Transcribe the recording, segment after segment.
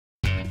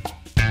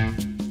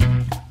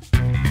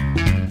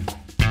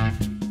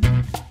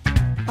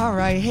All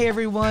right. Hey,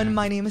 everyone.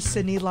 My name is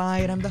Sydney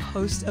Lai, and I'm the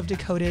host of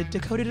Decoded.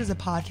 Decoded is a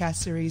podcast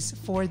series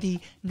for the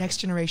next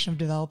generation of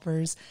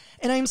developers.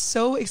 And I'm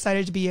so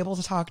excited to be able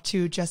to talk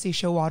to Jesse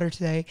Showalter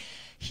today.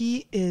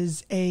 He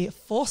is a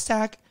full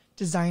stack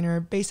designer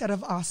based out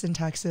of Austin,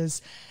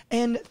 Texas.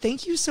 And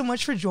thank you so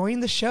much for joining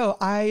the show.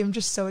 I am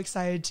just so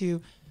excited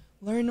to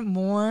learn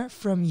more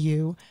from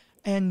you.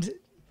 And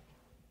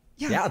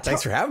yeah,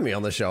 thanks for having me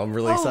on the show. I'm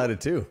really excited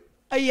too.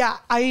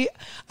 I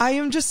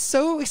am just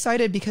so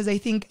excited because I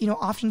think,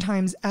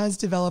 oftentimes as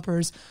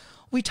developers,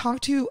 we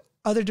talk to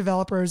other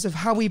developers of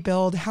how we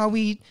build, how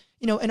we,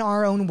 in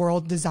our own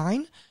world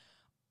design.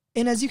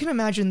 And as you can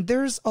imagine,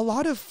 there's a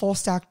lot of full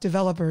stack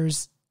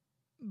developers,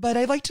 but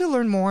I'd like to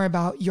learn more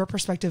about your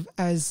perspective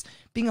as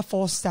being a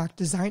full stack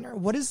designer.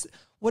 What is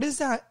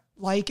that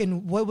like,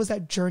 and what was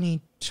that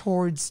journey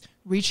towards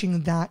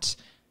reaching that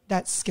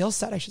skill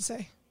set, I should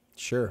say?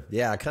 Sure.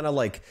 Yeah, I kind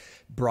of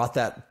brought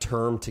that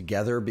term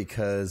together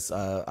because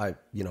I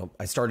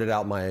started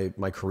out my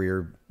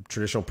career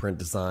traditional print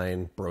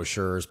design,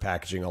 brochures,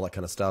 packaging, all that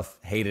kind of stuff.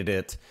 Hated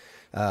it.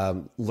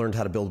 Learned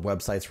how to build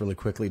websites really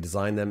quickly,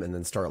 design them, and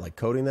then start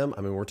coding them.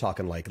 I mean, we're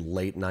talking late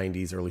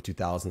 90s, early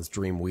 2000s,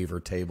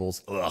 Dreamweaver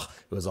tables. Ugh,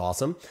 it was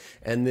awesome.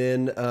 And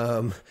then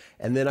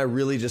I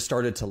really just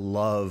started to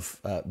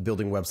love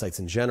building websites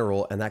in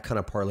general, and that kind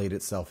of parlayed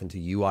itself into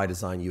UI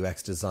design,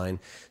 UX design,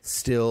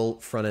 still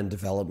front-end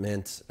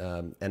development.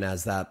 And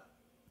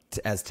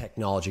as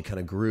technology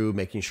kind of grew,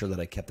 making sure that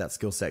I kept that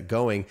skill set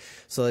going.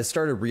 So I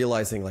started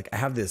realizing I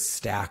have this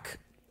stack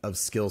of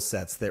skill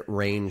sets that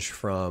range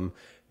from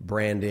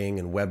branding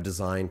and web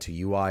design to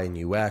UI and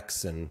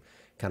UX and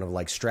kind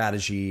of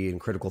strategy and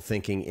critical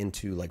thinking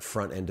into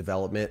front end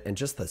development and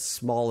just the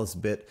smallest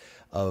bit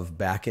of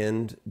back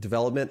end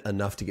development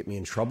enough to get me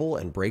in trouble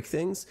and break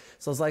things.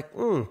 So I was like,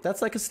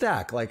 that's like a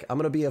stack. I'm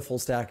going to be a full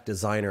stack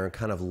designer and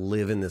kind of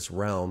live in this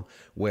realm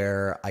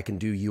where I can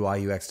do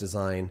UI, UX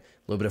design,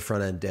 a little bit of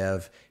front end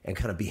dev, and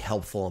kind of be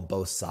helpful on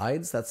both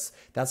sides.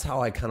 That's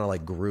how I kind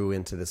of grew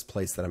into this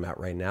place that I'm at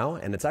right now.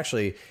 And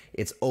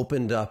it's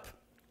opened up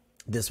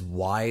this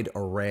wide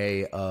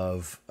array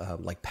of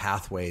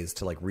pathways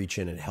to reach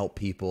in and help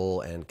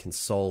people and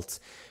consult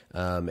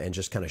and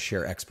just kind of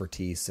share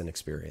expertise and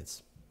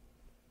experience.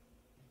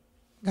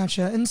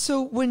 Gotcha. And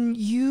so when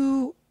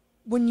you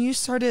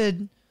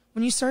started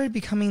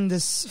becoming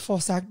this full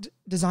stack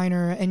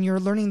designer and you're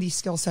learning these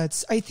skill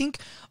sets, I think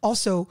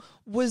also,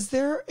 was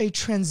there a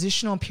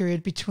transitional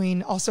period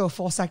between also a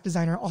full stack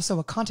designer, also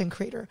a content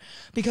creator?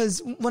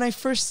 Because when I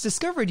first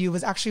discovered you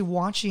was actually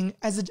watching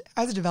as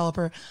a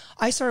developer,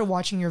 I started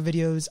watching your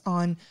videos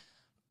on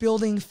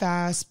building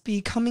fast,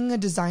 becoming a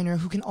designer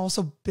who can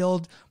also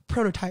build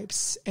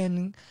prototypes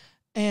and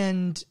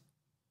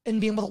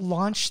being able to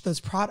launch those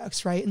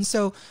products, right? And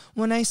so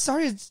when I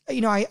started,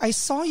 I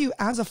saw you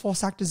as a full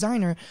stack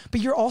designer,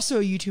 but you're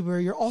also a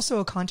YouTuber, you're also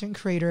a content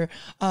creator,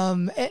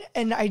 and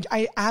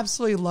I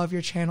absolutely love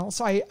your channel.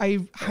 So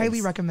I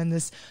highly recommend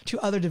this to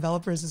other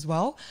developers as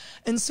well.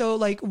 And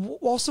so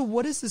also,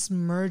 what is this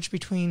merge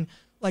between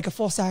a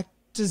full stack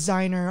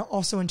designer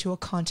also into a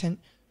content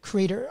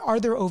creator? Are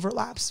there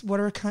overlaps? What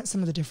are some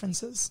of the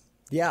differences?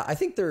 Yeah, I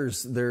think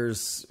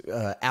there's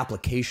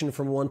application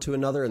from one to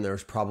another, and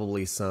there's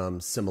probably some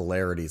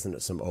similarities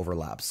and some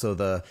overlaps. So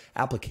the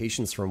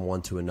applications from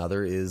one to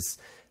another is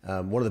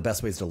one of the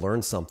best ways to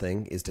learn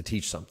something is to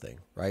teach something,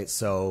 right?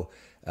 So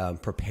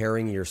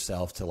preparing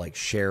yourself to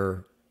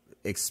share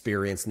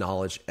experience,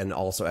 knowledge, and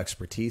also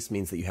expertise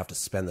means that you have to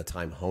spend the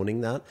time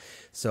honing that.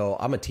 So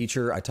I'm a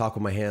teacher. I talk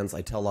with my hands.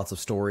 I tell lots of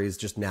stories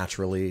just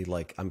naturally.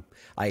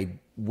 I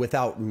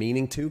without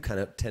meaning to kind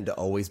of tend to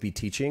always be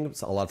teaching.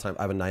 So a lot of times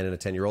I have a 9 and a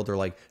 10-year-old. They're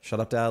like, shut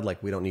up, dad.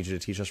 We don't need you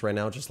to teach us right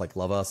now. Just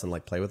love us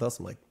and play with us.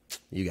 I'm like,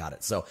 you got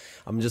it. So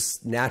I'm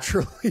just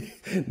naturally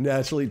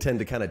tend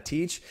to kind of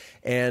teach.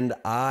 And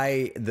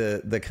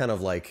the kind of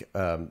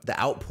the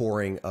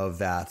outpouring of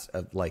that,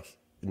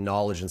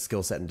 knowledge and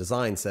skill set and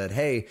design said,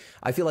 hey,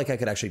 I feel like I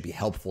could actually be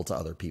helpful to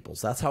other people.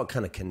 So that's how it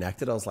kind of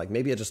connected. I was like,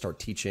 maybe I just start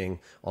teaching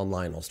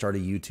online. I'll start a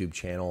YouTube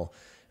channel.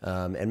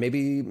 And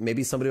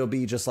maybe somebody will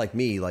be just like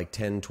me,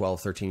 10,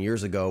 12, 13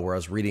 years ago, where I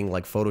was reading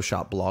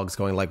Photoshop blogs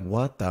going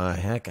what the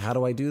heck? How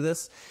do I do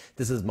this?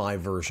 This is my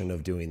version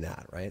of doing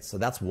that, right? So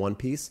that's one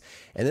piece.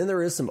 And then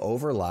there is some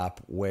overlap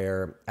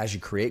where as you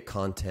create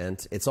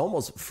content, it's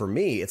almost, for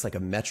me, it's like a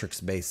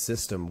metrics-based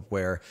system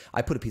where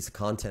I put a piece of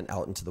content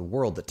out into the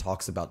world that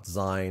talks about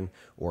design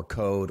or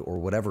code or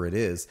whatever it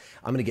is.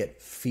 I'm going to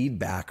get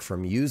feedback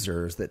from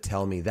users that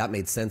tell me that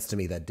made sense to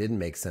me, that didn't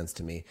make sense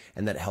to me,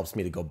 and that helps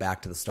me to go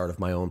back to the start of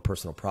my own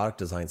personal product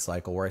design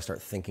cycle where I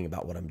start thinking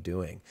about what I'm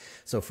doing.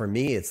 So for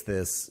me, it's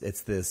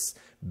this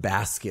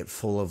basket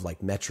full of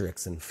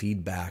metrics and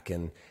feedback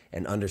and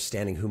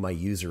understanding who my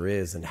user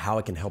is and how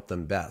I can help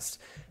them best.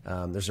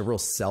 There's a real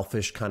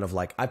selfish kind of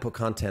I put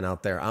content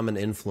out there. I'm an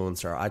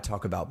influencer. I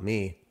talk about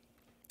me.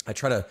 I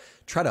try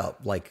to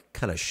like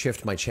kind of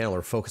shift my channel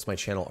or focus my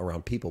channel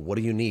around people. What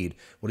do you need?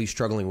 What are you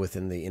struggling with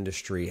in the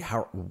industry?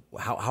 How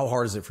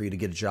hard is it for you to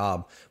get a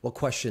job? What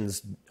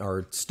questions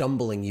are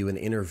stumbling you in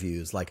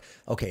interviews? Like,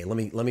 okay, let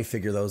me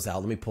figure those out.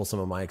 Let me pull some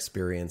of my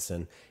experience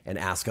and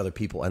ask other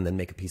people, and then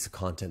make a piece of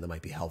content that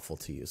might be helpful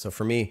to you. So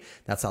for me,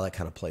 that's how that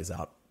kind of plays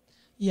out.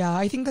 Yeah,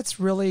 I think that's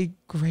really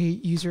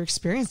great user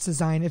experience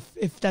design,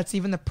 if that's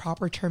even the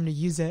proper term to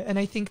use it. And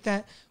I think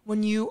that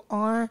when you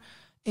are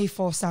a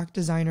full stack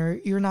designer,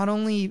 you're not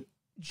only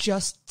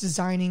just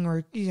designing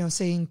or,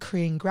 saying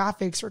creating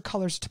graphics or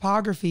colors,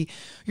 topography,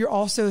 you're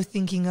also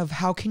thinking of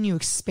how can you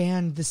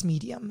expand this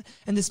medium.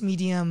 And this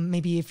medium,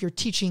 maybe if you're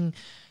teaching,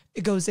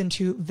 it goes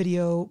into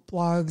video,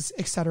 blogs,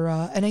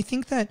 etc. And I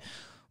think that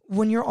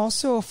when you're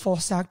also a full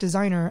stack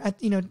designer,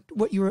 at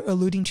what you were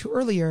alluding to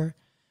earlier,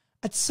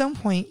 at some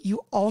point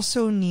you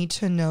also need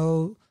to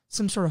know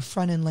some sort of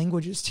front end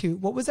languages too.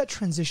 What was that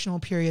transitional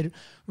period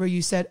where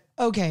you said,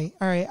 okay,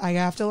 all right, I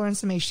have to learn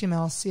some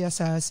HTML,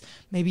 CSS,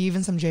 maybe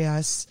even some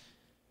JS?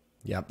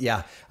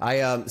 Yeah.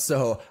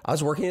 So I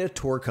was working at a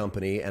tour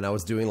company, and I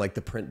was doing like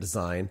the print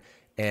design,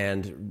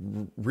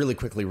 and really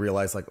quickly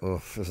realized like,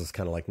 oh, this is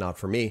kind of like not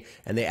for me.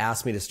 And they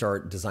asked me to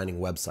start designing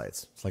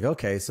websites. It's like,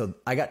 okay. So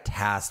I got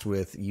tasked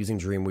with using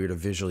Dreamweaver to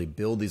visually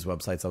build these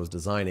websites I was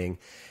designing.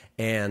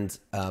 And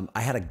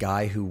I had a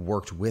guy who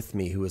worked with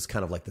me who was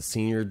kind of like the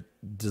senior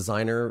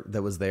designer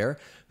that was there,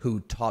 who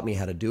taught me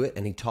how to do it.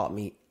 And he taught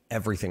me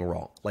everything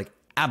wrong, like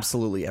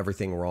absolutely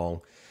everything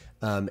wrong.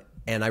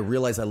 And I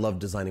realized I love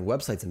designing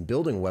websites and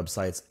building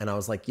websites. And I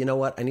was like, you know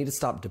what? I need to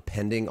stop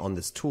depending on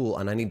this tool,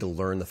 and I need to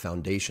learn the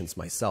foundations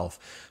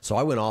myself. So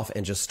I went off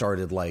and just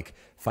started like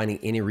finding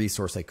any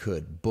resource I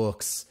could,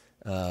 books,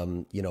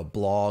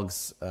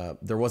 blogs.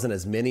 There wasn't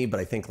as many, but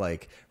I think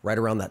like right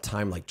around that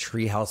time, like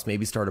Treehouse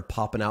maybe started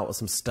popping out with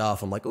some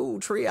stuff. I'm like, oh,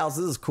 Treehouse,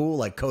 this is cool.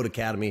 Like Code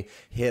Academy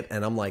hit.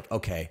 And I'm like,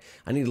 okay,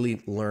 I need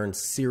to learn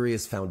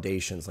serious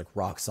foundations, like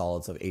rock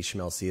solids of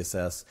HTML,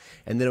 CSS.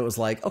 And then it was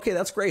like, okay,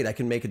 that's great. I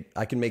can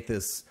make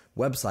this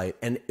website.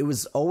 And it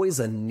was always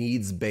a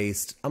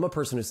needs-based. I'm a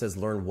person who says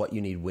learn what you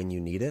need when you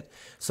need it.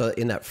 So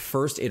in that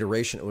first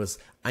iteration, it was,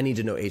 I need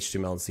to know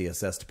HTML and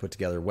CSS to put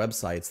together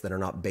websites that are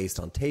not based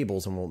on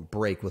tables and won't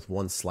break with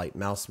one slight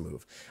mouse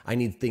move. I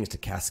need things to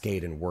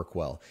cascade and work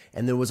well.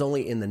 And there was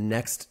only in the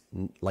next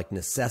like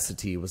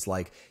necessity was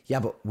like, yeah,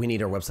 but we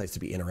need our websites to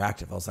be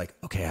interactive. I was like,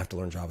 okay, I have to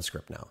learn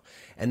JavaScript now.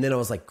 And then I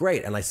was like,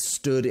 great. And I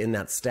stood in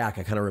that stack.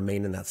 I kind of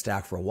remained in that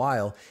stack for a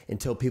while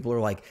until people are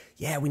like,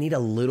 yeah, we need a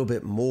little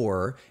bit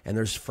more. And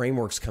there's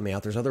frameworks coming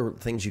out. There's other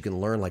things you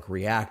can learn like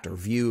React or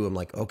Vue. I'm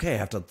like, okay, I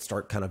have to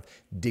start kind of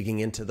digging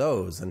into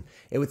those. And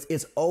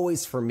it's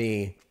always for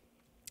me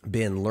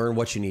been learn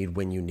what you need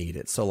when you need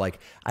it. So like,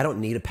 I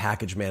don't need a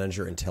package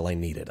manager until I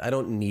need it. I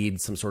don't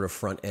need some sort of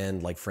front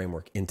end like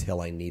framework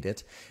until I need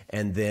it.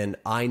 And then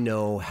I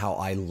know how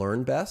I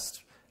learn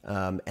best.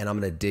 And I'm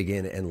going to dig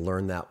in and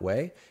learn that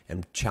way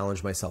and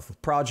challenge myself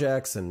with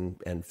projects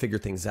and figure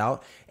things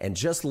out and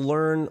just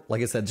learn,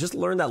 like I said, just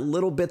learn that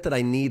little bit that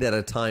I need at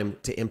a time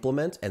to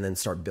implement and then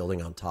start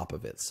building on top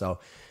of it. So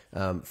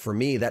for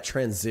me, that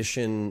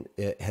transition,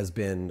 it has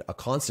been a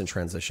constant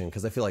transition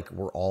because I feel like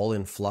we're all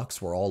in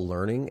flux. We're all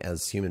learning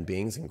as human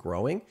beings and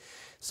growing.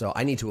 So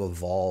I need to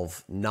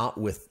evolve, not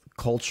with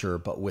culture,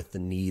 but with the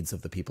needs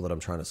of the people that I'm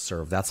trying to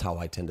serve. That's how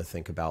I tend to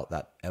think about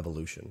that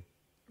evolution.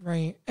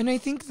 Right. And I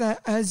think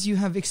that as you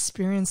have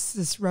experienced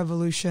this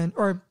revolution,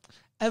 or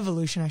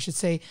evolution, I should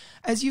say,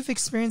 as you've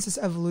experienced this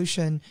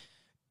evolution,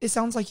 it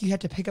sounds like you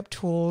had to pick up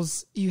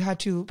tools, you had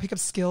to pick up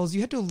skills,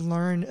 you had to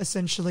learn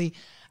essentially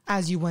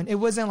as you went. It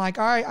wasn't like,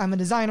 all right, I'm a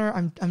designer,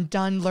 I'm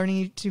done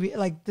learning to be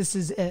like, this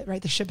is it,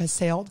 right? The ship has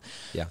sailed.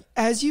 Yeah.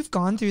 As you've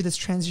gone through this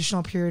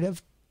transitional period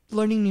of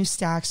learning new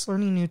stacks,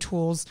 learning new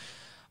tools,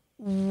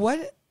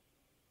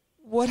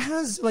 what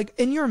has, like,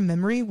 in your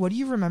memory, what do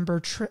you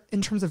remember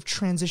in terms of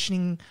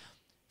transitioning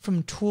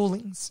from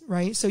toolings,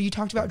 right? So you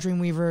talked about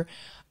Dreamweaver,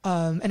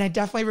 and I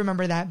definitely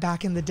remember that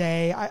back in the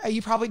day. Do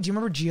you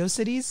remember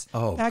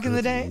GeoCities back in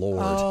the day?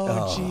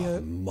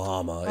 Lord.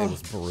 Mama, it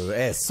was brutal.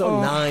 It's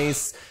so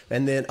nice.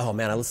 And then,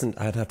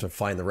 I'd have to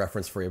find the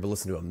reference for you, but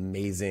listen to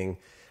amazing,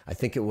 I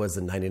think it was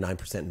a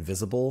 99%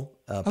 Invisible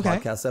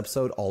podcast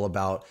episode all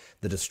about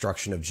the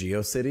destruction of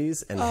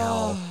GeoCities and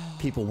how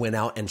people went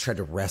out and tried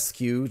to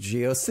rescue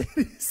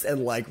GeoCities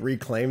and like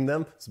reclaim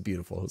them. It's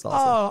beautiful. It was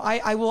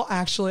awesome. I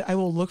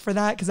will look for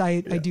that because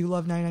I do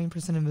love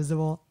 99%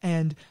 Invisible.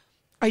 And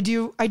I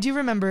do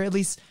remember, at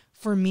least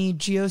for me,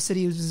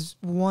 GeoCities was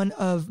one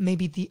of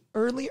maybe the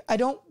early, I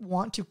don't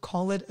want to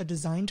call it a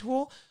design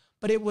tool,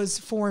 but it was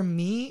for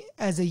me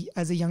as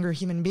a younger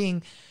human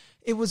being,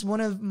 it was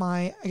one of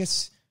my, I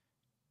guess,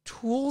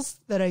 tools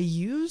that I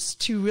use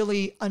to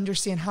really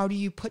understand how do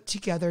you put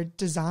together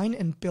design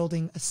and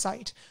building a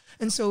site.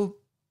 And so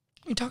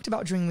you talked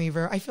about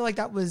Dreamweaver. I feel like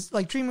that was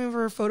like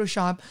Dreamweaver,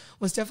 Photoshop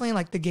was definitely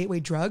like the gateway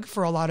drug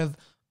for a lot of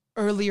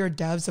earlier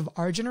devs of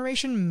our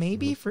generation,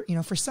 maybe for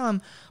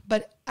some.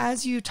 But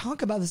as you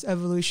talk about this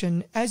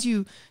evolution, as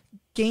you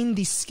gain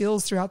these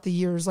skills throughout the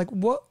years, like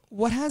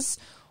what has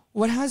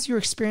what has your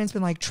experience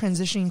been like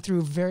transitioning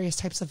through various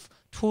types of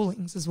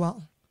toolings as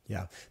well?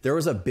 Yeah, there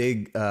was a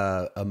big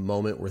a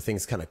moment where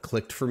things kind of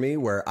clicked for me,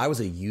 where I was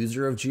a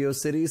user of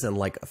GeoCities and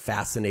like a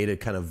fascinated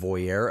kind of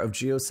voyeur of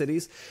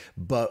GeoCities.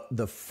 But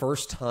the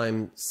first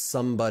time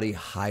somebody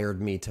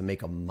hired me to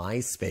make a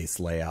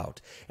MySpace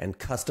layout and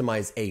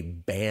customize a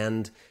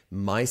band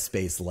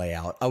MySpace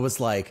layout, I was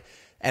like,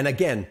 and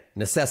again,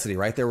 necessity,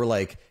 right? They were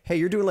like, hey,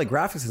 you're doing like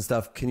graphics and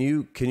stuff. Can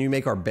you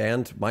make our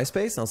band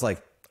MySpace? And I was like,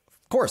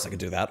 of course I could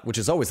do that, which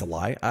is always a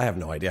lie. I have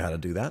no idea how to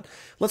do that.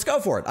 Let's go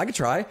for it. I could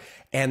try.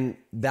 And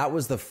that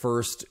was the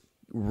first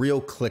real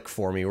click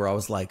for me, where I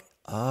was like,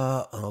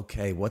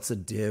 okay, what's a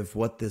div?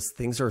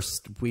 Things are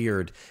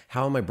weird.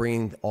 How am I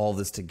bringing all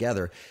this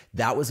together?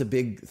 That was a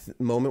big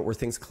moment where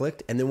things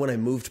clicked. And then when I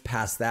moved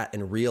past that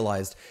and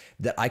realized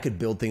that I could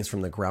build things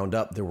from the ground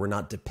up that were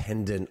not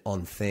dependent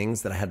on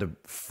things, that I had to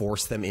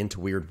force them into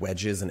weird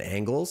wedges and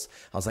angles,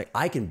 I was like,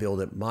 I can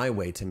build it my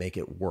way to make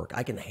it work.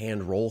 I can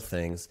hand roll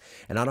things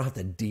and I don't have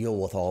to deal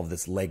with all of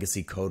this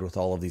legacy code with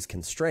all of these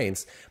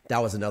constraints.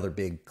 That was another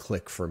big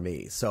click for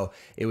me. So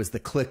it was the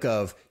click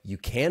of, you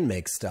can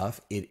make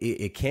stuff.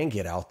 It can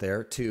get out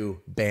there,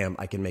 to bam,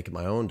 I can make it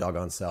my own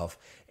doggone self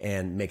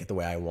and make it the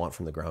way I want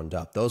from the ground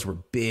up. Those were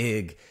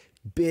big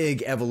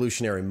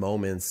evolutionary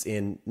moments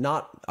in,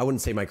 not, I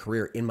wouldn't say my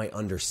career, in my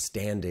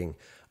understanding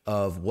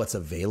of what's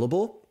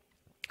available,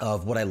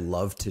 of what I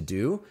love to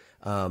do,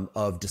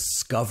 of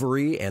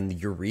discovery and the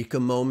eureka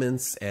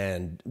moments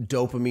and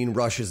dopamine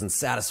rushes and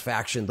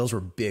satisfaction. Those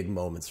were big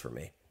moments for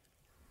me.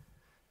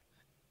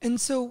 And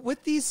so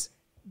with these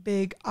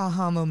big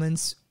aha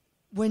moments,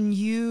 when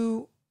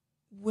you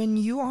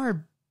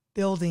are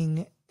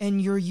building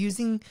and you're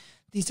using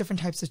these different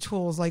types of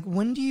tools, like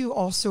when do you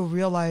also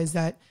realize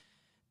that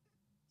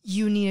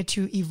you needed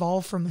to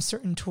evolve from a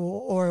certain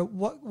tool, or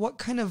what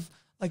kind of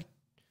like,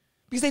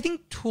 because I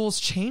think tools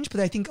change, but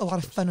I think a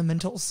lot of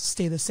fundamentals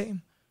stay the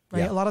same, right?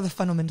 Yeah. A lot of the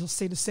fundamentals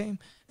stay the same.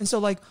 And so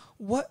like,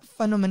 what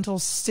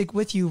fundamentals stick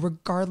with you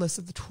regardless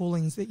of the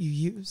toolings that you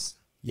use?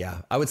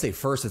 Yeah, I would say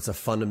first, it's a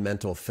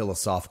fundamental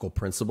philosophical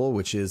principle,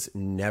 which is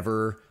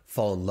never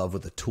fall in love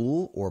with a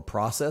tool or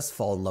process,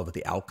 fall in love with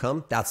the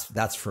outcome.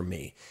 That's for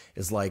me,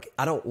 is like,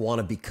 I don't want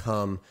to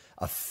become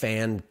a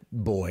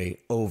fanboy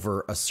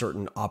over a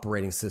certain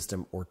operating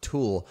system or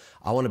tool.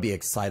 I want to be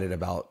excited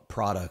about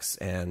products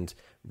and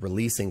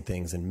releasing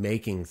things and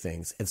making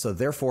things. And so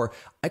therefore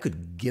I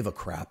could give a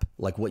crap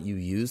like what you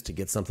use to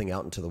get something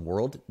out into the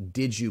world.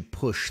 Did you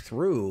push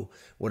through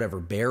whatever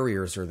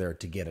barriers are there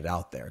to get it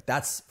out there?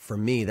 That's, for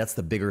me, that's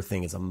the bigger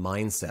thing, is a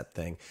mindset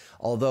thing.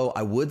 Although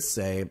I would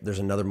say there's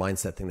another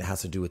mindset thing that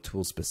has to do with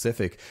tool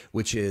specific,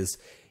 which is,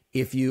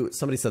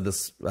 somebody said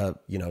this,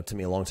 to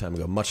me a long time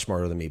ago, much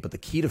smarter than me, but the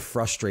key to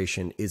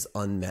frustration is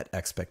unmet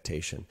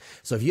expectation.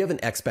 So if you have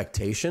an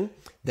expectation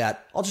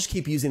that I'll just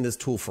keep using this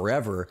tool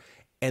forever,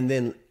 and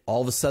then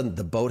all of a sudden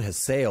the boat has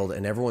sailed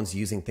and everyone's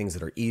using things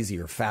that are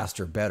easier,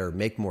 faster, better,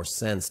 make more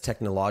sense,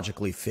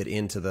 technologically fit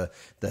into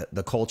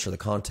the culture, the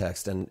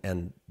context,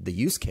 and the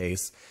use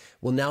case.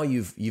 Well, now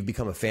you've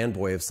become a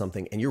fanboy of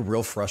something and you're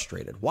real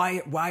frustrated.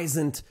 Why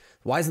isn't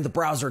the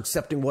browser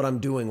accepting what I'm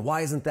doing? Why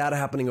isn't that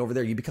happening over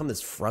there? You become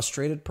this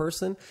frustrated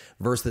person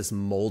versus this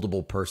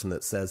moldable person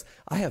that says,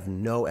 I have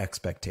no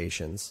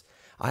expectations.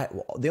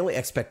 The only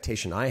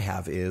expectation I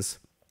have is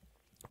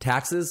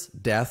taxes,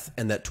 death,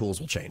 and that tools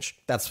will change.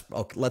 That's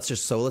okay.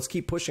 Let's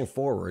keep pushing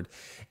forward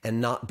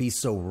and not be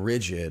so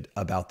rigid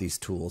about these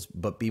tools,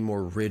 but be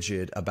more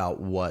rigid about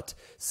what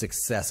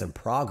success and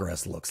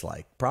progress looks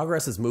like.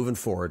 Progress is moving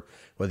forward,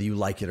 whether you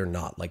like it or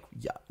not. Like,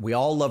 yeah, we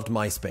all loved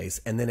MySpace,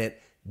 and then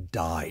it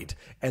died,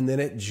 and then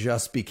it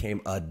just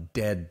became a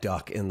dead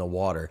duck in the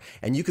water.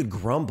 And you could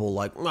grumble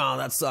like, oh,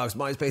 that sucks,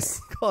 MySpace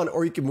is gone.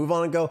 Or you can move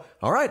on and go,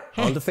 all right,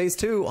 on to phase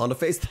 2, on to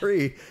phase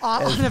 3.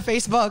 On to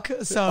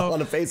Facebook. So on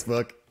to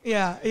Facebook.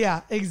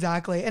 Yeah,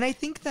 exactly. And I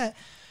think that,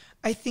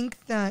 something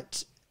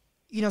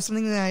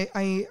that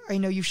I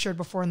know you've shared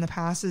before in the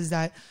past is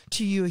that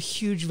to you, a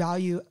huge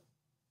value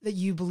that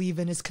you believe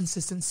in is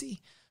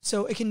consistency.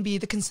 So it can be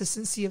the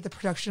consistency of the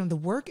production of the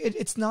work.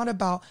 It's not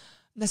about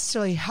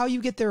necessarily how you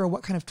get there or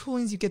what kind of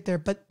toolings you get there,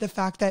 but the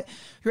fact that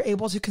you're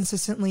able to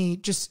consistently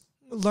just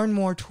learn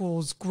more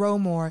tools, grow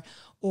more,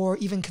 or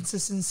even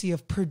consistency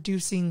of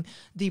producing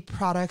the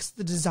products,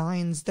 the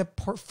designs, the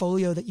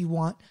portfolio that you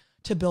want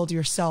to build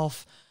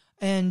yourself.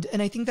 And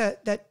I think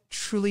that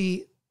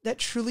truly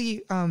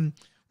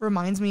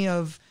reminds me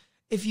of,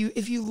 if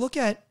you look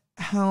at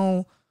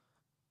how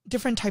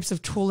different types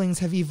of toolings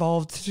have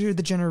evolved through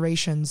the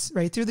generations,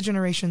 right? Through the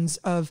generations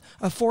of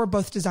for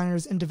both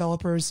designers and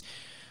developers.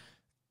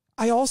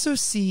 I also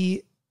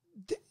see,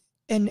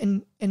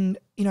 and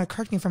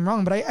correct me if I'm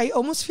wrong, but I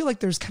almost feel like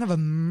there's kind of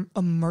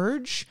a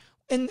merge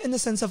in the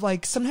sense of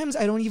like, sometimes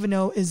I don't even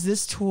know, is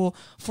this tool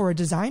for a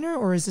designer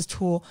or is this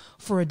tool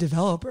for a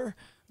developer?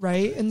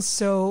 Right. And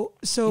so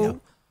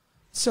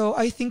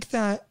I think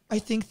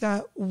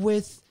that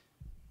with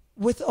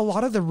a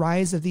lot of the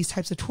rise of these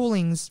types of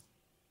toolings,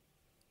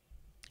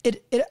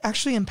 it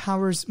actually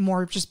empowers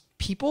more just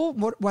people,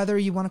 whether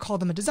you want to call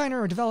them a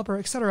designer or developer,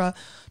 et cetera,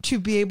 to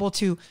be able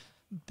to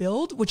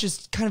build, which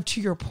is kind of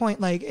to your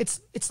point. Like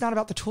it's not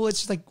about the tool. It's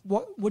just like,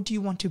 what do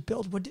you want to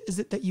build? What is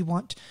it that you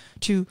want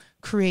to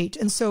create?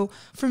 And so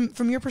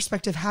from your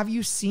perspective, have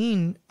you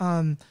seen,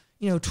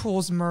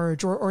 tools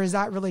merge, or is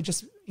that really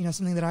just,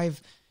 something that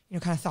I've,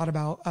 kind of thought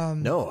about?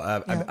 No,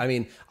 I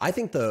mean, I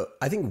think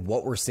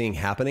what we're seeing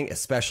happening,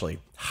 especially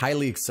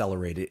highly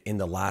accelerated in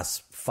the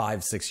last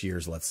 5-6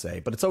 years, let's say,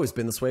 but it's always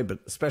been this way, but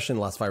especially in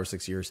the last 5 or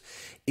 6 years,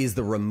 is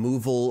the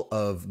removal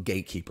of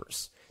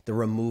gatekeepers, the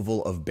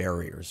removal of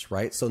barriers,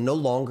 right? So no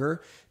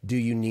longer do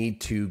you need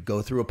to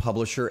go through a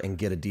publisher and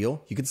get a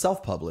deal. You can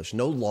self-publish.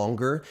 No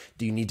longer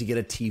do you need to get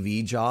a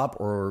TV job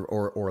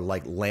or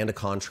like land a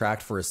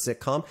contract for a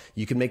sitcom.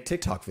 You can make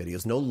TikTok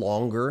videos. No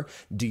longer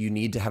do you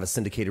need to have a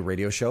syndicated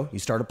radio show. You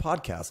start a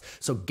podcast.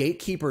 So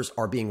gatekeepers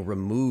are being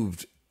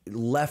removed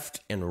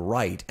left and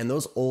right, and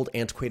those old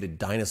antiquated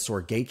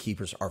dinosaur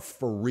gatekeepers are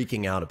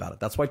freaking out about it.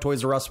 That's why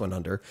Toys R Us went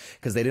under,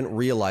 because they didn't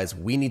realize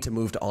we need to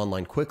move to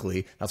online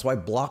quickly. That's why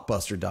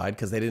Blockbuster died,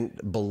 because they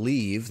didn't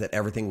believe that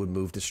everything would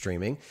move to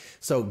streaming.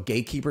 So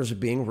gatekeepers are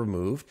being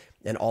removed,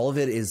 and all of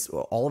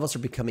us are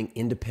becoming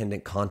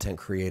independent content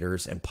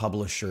creators and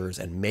publishers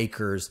and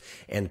makers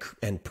and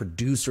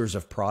producers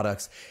of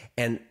products.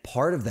 And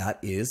part of that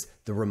is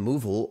the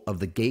removal of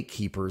the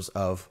gatekeepers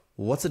of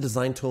what's a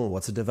design tool and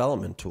what's a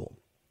development tool.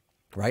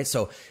 Right.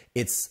 So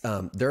it's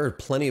there are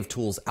plenty of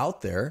tools out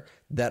there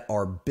that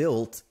are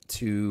built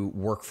to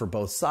work for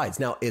both sides.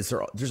 Now,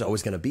 there's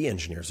always going to be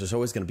engineers. There's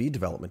always going to be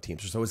development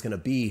teams. There's always going to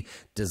be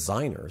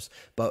designers.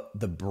 But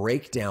the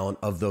breakdown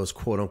of those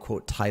quote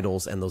unquote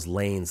titles and those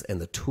lanes and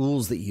the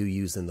tools that you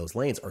use in those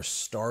lanes are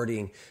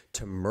starting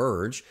to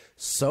merge,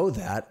 so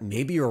that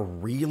maybe you're a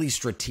really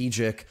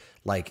strategic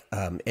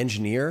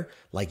engineer,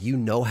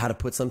 how to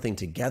put something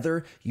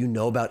together,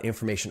 about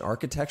information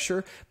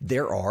architecture.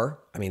 There are,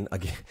 again,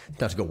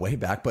 not to go way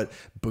back, but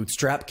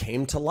Bootstrap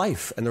came to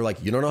life, and they're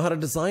like, you don't know how to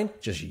design?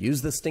 Just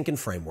use this stinking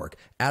framework,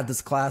 add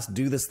this class,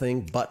 do this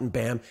thing, button,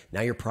 bam.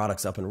 Now your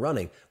product's up and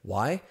running.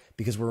 Why?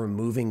 Because we're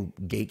removing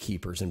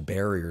gatekeepers and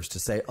barriers to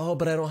say, oh,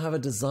 but I don't have a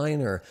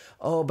designer.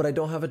 Oh, but I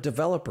don't have a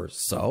developer.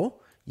 So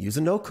use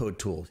a no-code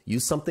tool.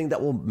 Use something that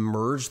will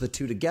merge the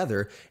two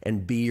together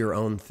and be your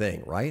own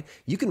thing, right?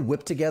 You can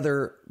whip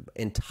together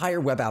entire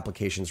web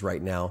applications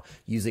right now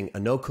using a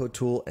no-code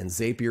tool and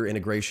Zapier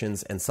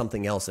integrations and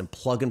something else, and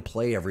plug and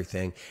play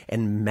everything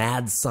and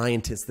mad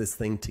scientist this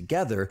thing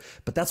together.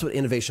 But that's what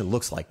innovation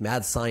looks like.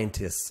 Mad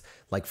scientists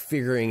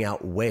figuring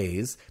out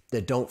ways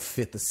that don't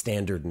fit the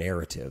standard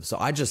narrative. So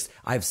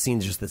I've seen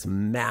just this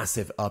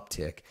massive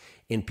uptick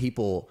in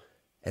people.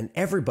 And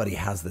everybody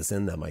has this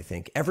in them, I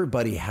think.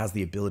 Everybody has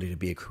the ability to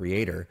be a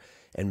creator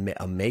and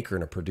a maker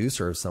and a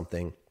producer of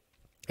something.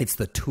 It's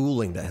the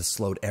tooling that has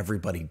slowed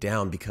everybody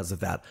down, because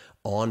of that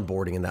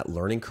onboarding, and that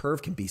learning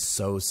curve can be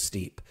so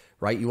steep,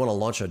 right? You want to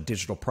launch a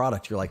digital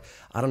product. You're like,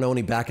 I don't know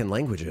any back-end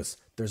languages.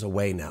 There's a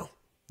way now,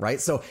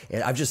 right? So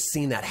I've just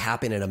seen that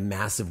happen in a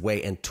massive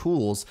way, and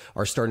tools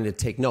are starting to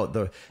take note.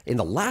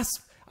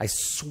 I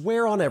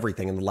swear on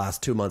everything, in the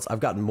last 2 months, I've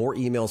gotten more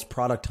emails,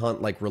 Product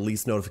Hunt,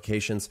 release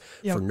notifications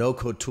for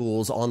no-code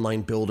tools,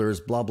 online builders,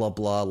 blah, blah,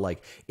 blah.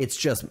 It's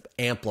just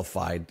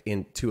amplified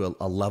into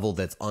a level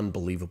that's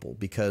unbelievable,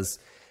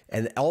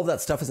 and all of that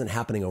stuff isn't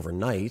happening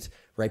overnight,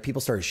 right? People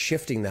started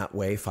shifting that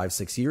way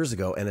 5-6 years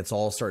ago, and it's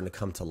all starting to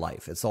come to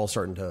life. It's all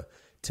starting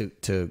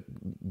to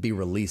be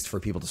released for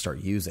people to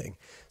start using.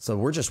 So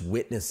we're just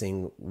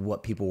witnessing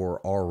what people were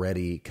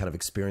already kind of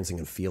experiencing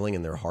and feeling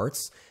in their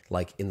hearts,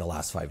 in the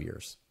last 5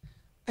 years.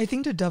 I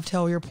think, to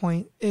dovetail your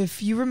point,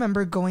 if you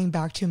remember going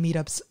back to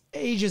meetups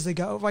ages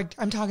ago,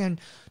 I'm talking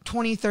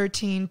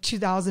 2013,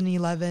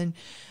 2011,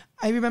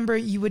 I remember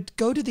you would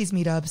go to these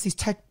meetups, these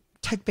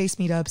tech-based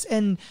meetups,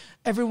 and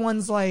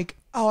everyone's like,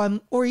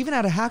 or even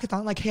at a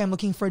hackathon, hey, I'm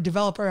looking for a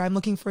developer. I'm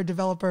looking for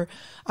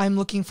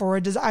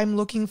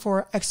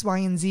X, Y,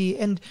 and Z.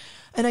 And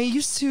I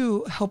used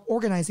to help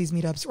organize these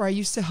meetups, or I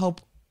used to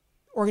help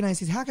organize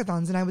these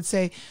hackathons. And I would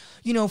say,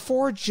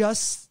 for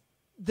just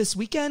this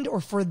weekend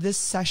or for this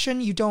session,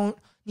 you don't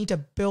need to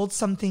build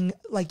something,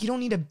 you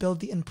don't need to build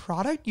the end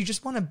product. You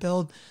just want to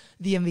build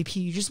the MVP.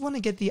 You just want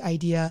to get the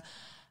idea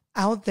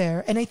out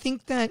there. And I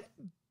think that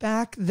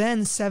back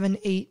then, 7,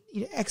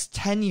 8,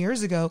 10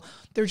 years ago,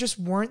 there just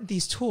weren't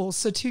these tools.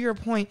 So to your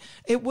point,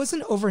 it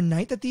wasn't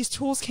overnight that these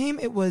tools came.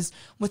 It was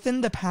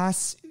within the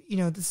past,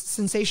 the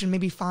sensation,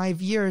 maybe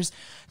 5 years,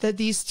 that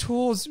these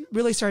tools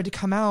really started to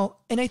come out.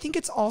 And I think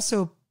it's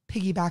also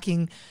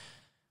piggybacking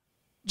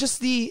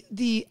just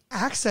the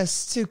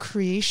access to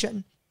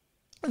creation.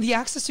 The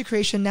access to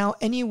creation. Now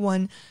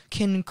anyone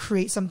can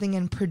create something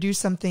and produce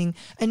something.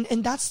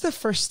 And that's the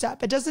first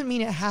step. It doesn't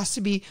mean it has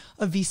to be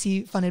a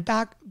VC funded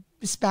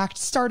backed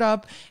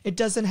startup. It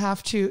doesn't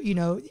have to,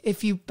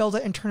 if you build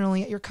it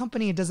internally at your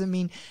company, it doesn't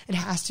mean it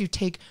has to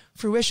take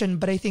fruition.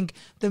 But I think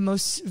the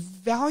most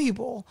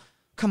valuable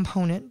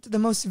component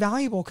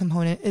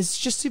is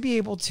just to be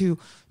able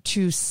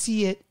to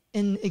see it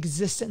in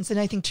existence. And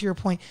I think to your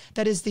point,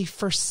 that is the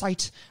first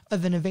sight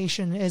of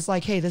innovation, is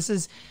like, hey, this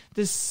is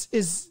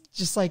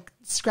just like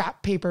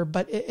scrap paper,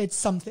 but it's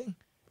something.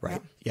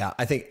 Right. Yeah.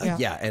 I think,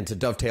 yeah. And to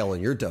dovetail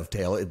on your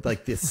dovetail,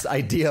 like this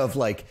idea of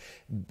like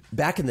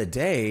back in the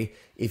day,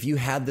 if you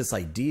had this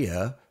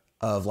idea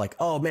of like,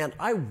 oh man,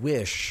 I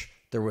wish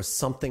there was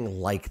something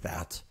like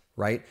that,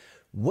 right?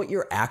 What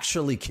you're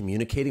actually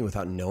communicating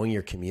without knowing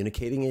you're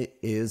communicating it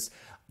is,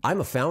 I'm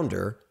a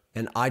founder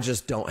and I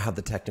just don't have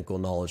the technical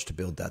knowledge to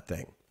build that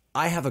thing.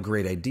 I have a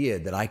great idea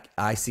that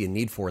I see a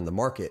need for in the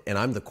market, and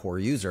I'm the core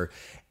user,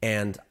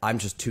 and I'm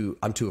too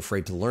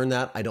afraid to learn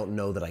that. I don't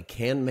know that I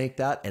can make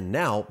that. And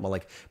now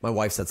my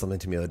wife said something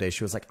to me the other day.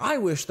 She was like, I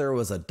wish there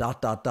was a ... And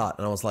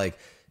I was like,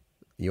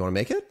 you want to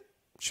make it?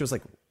 She was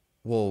like,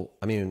 well,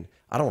 I mean,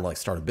 I don't want to like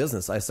start a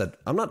business. I said,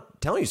 I'm not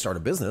telling you to start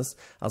a business.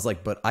 I was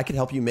like, but I could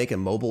help you make a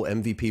mobile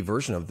MVP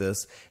version of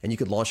this, and you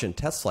could launch it in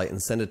test flight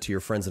and send it to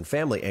your friends and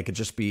family, and it could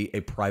just be a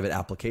private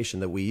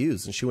application that we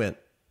use. And she went,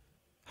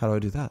 how do I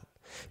do that?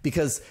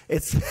 Because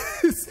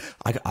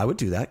I would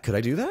do that. Could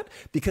I do that?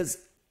 Because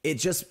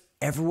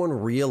everyone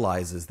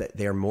realizes that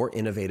they're more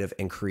innovative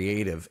and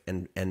creative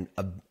and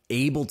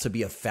able to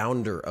be a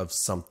founder of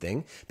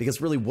something.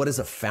 Because really, what is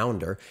a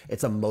founder?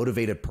 It's a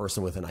motivated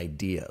person with an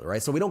idea,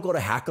 right? So we don't go to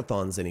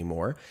hackathons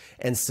anymore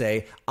and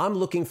say, I'm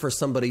looking for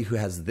somebody who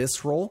has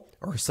this role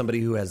or somebody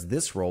who has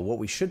this role. What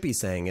we should be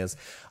saying is,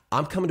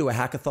 I'm coming to a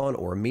hackathon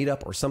or a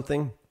meetup or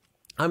something.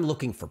 I'm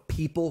looking for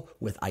people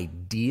with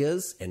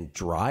ideas and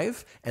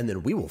drive, and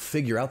then we will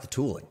figure out the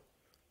tooling.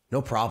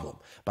 No problem.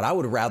 But I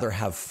would rather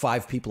have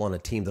 5 people on a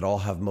team that all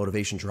have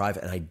motivation, drive,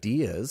 and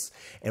ideas,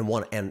 and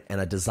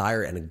a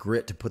desire and a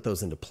grit to put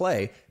those into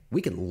play.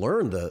 We can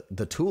learn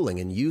the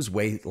tooling and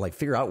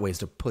figure out ways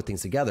to put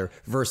things together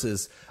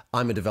versus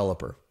I'm a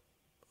developer.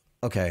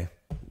 Okay,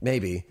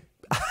 maybe.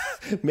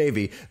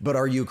 Maybe, but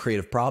are you a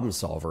creative problem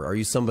solver? Are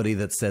you somebody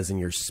that says in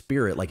your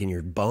spirit, like in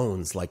your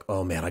bones, like,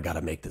 oh man, I got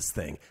to make this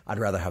thing? I'd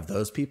rather have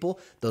those people.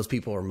 Those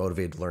people are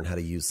motivated to learn how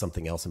to use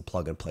something else and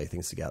plug and play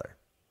things together.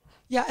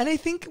 Yeah. And I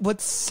think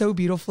what's so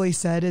beautifully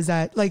said is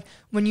that, like,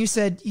 when you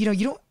said, you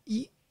don't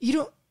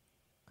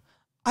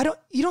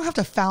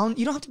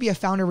have to be a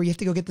founder where you have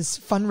to go get this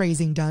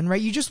fundraising done,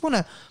 right? You just want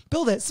to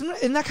build it.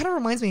 And that kind of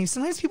reminds me,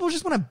 sometimes people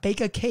just want to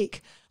bake a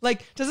cake.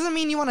 Like, doesn't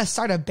mean you want to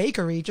start a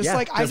bakery. Just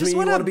like, I just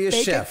want to be a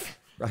chef.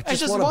 I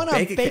just want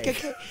to bake a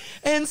cake.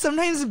 And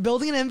sometimes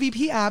building an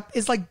MVP app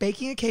is like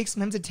baking a cake.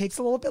 Sometimes it takes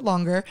a little bit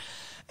longer.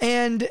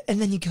 And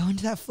then you go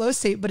into that flow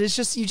state, but it's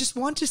just, you just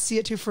want to see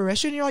it to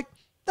fruition. You're like,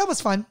 that was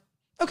fun.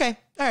 Okay.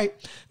 All right.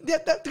 Yeah,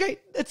 that's great.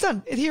 It's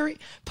done. Here,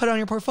 put it on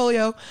your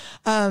portfolio.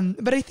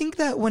 But I think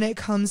that when it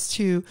comes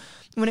to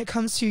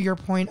your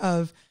point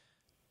of,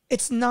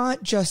 it's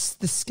not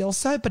just the skill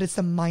set, but it's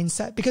the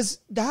mindset, because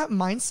that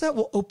mindset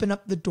will open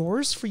up the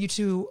doors for you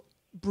to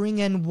bring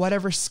in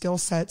whatever skill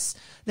sets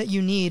that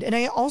you need. And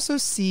I also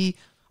see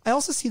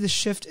the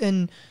shift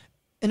in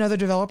other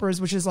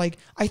developers, which is like,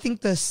 I think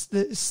the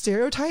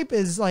stereotype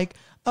is like,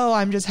 oh,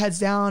 I'm just heads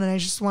down and I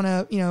just want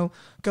to,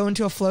 go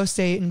into a flow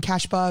state and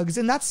catch bugs.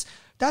 And that's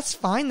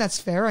fine. That's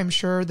fair. I'm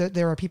sure that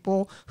there are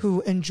people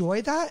who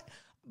enjoy that.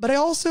 But I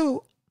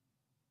also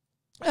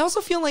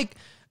feel like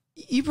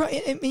you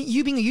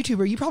being a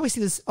YouTuber, you probably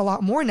see this a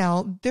lot more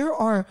now. There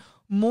are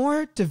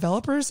more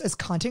developers as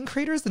content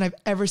creators than I've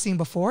ever seen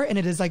before. And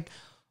it is like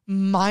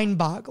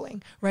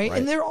mind-boggling, right?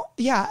 And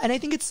and I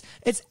think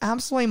it's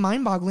absolutely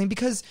mind-boggling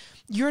because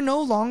you're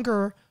no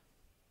longer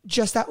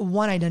just that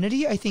one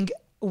identity. I think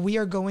we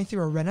are going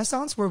through a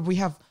renaissance where we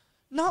have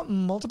not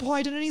multiple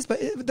identities, but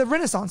the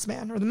Renaissance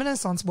man or the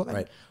Renaissance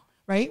woman,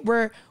 right?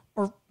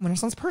 Or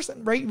Renaissance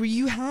person, right? Where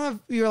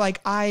you're like,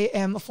 I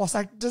am a full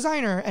stack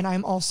designer and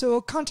I'm also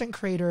a content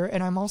creator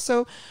and I'm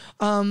also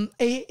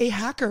a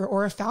hacker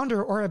or a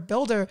founder or a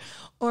builder,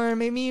 or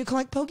maybe you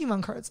collect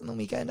Pokemon cards on the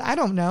weekend. I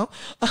don't know.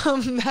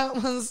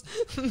 That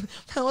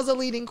was a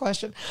leading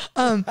question.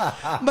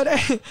 But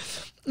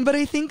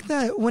I think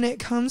that when it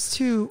comes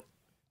to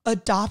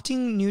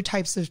adopting new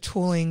types of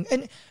tooling,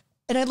 and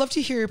I'd love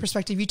to hear your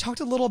perspective. You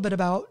talked a little bit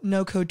about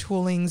no-code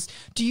toolings.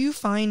 Do you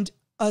find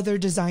other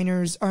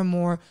designers are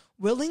more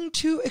willing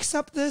to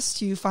accept this?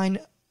 Do you find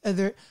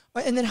and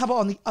then how about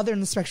on the other end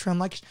of the spectrum,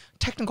 like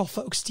technical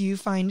folks? Do you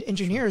find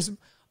engineers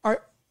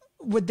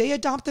would they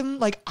adopt them?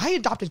 Like, I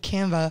adopted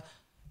Canva,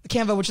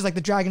 which is like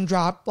the drag and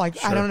drop. Like,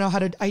 sure. I don't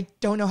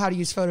know how to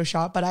use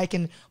Photoshop, but I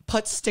can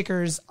put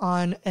stickers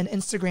on an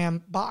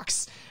Instagram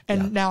box,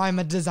 and now I'm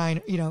a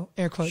designer,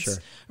 air quotes,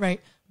 right?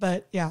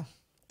 But yeah.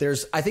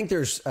 I think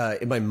there's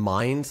in my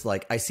mind,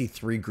 like I see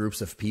 3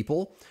 groups of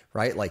people,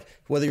 right? Like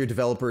whether you're a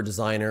developer,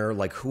 designer,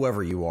 like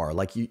whoever you are,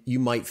 like you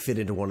might fit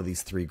into one of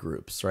these 3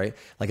 groups, right?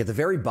 Like at the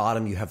very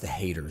bottom, you have the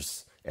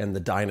haters and the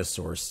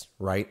dinosaurs,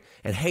 right?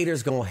 And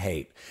haters gonna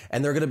hate,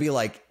 and they're gonna be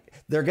like,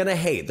 They're going to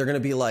hate. They're going to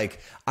be like,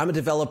 I'm a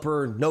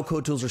developer. No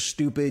code tools are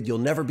stupid. You'll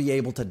never be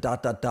able to ...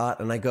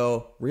 And I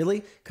go, really?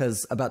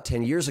 Because about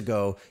 10 years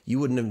ago, you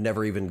wouldn't have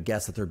never even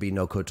guessed that there'd be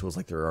no code tools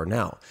like there are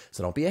now.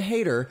 So don't be a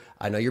hater.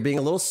 I know you're being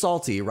a little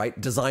salty, right?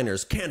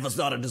 Designers, Canva's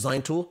not a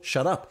design tool.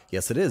 Shut up.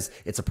 Yes, it is.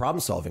 It's a problem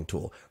solving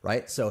tool,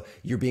 right? So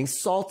you're being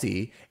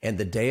salty, and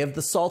the day of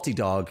the salty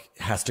dog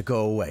has to go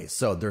away.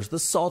 So there's the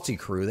salty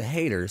crew, the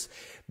haters.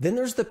 Then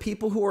there's the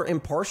people who are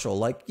impartial,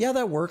 like, yeah,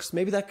 that works.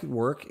 Maybe that could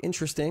work.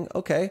 Interesting.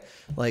 Okay.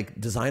 Like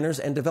designers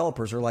and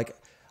developers are like,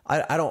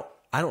 I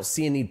don't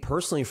see a need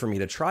personally for me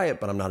to try it,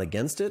 but I'm not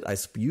against it.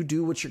 You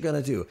do what you're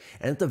going to do.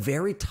 And at the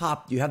very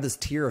top, you have this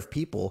tier of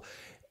people,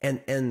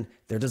 and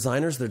they're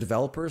designers, they're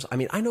developers. I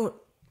mean, I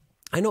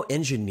know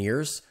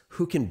engineers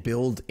who can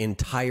build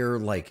entire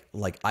like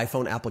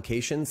iPhone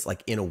applications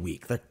like in a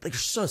week. They're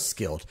so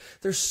skilled.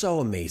 They're so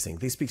amazing.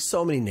 They speak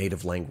so many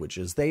native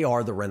languages. They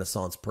are the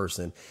Renaissance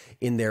person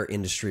in their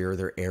industry or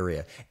their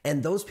area.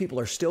 And those people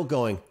are still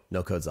going,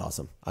 no code's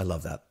awesome. I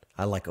love that.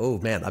 I like, oh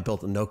man, I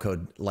built a no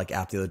code like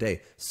app the other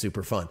day.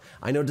 Super fun.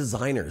 I know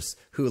designers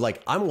who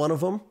like, I'm one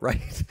of them,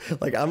 right?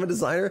 Like I'm a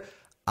designer.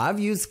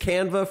 I've used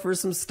Canva for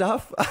some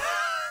stuff.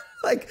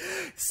 Like,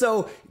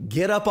 so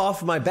get up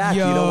off my back.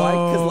 You know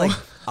why? Because like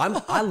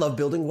I love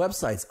building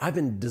websites. I've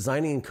been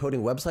designing and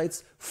coding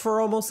websites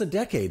for almost a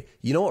decade.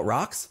 You know what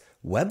rocks?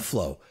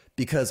 Webflow.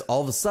 Because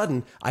all of a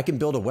sudden I can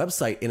build a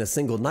website in a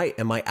single night,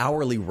 and my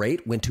hourly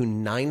rate went to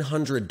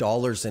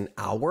 $900 an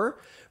hour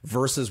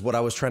versus what I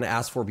was trying to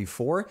ask for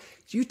before.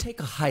 You take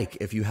a hike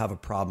if you have a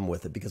problem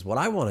with it, because what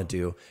I want to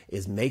do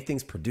is make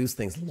things, produce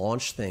things,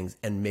 launch things,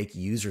 and make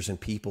users and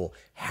people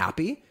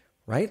happy.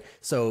 Right?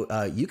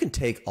 So you can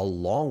take a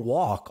long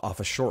walk off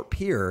a short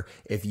pier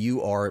if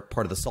you are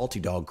part of the salty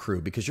dog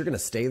crew, because you're going to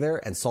stay there,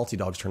 and salty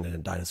dogs turn into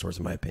dinosaurs,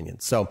 in my opinion.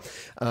 So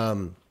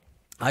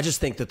I just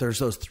think that there's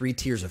those three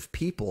tiers of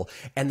people,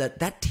 and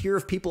that tier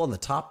of people on the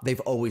top, they've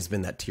always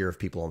been that tier of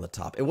people on the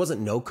top. It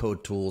wasn't no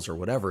code tools or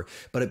whatever,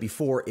 but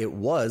before it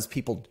was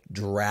people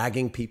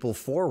dragging people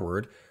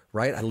forward.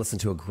 Right? I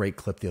listened to a great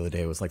clip the other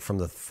day. It was like from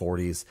the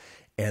 40s.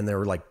 And they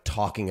were like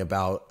talking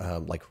about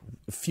like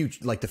the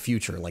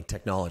future, like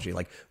technology,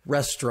 like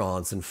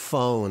restaurants and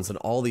phones and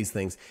all these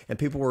things. And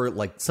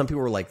some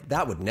people were like,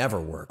 that would never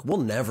work.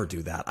 We'll never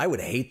do that. I would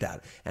hate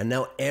that. And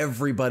now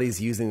everybody's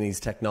using these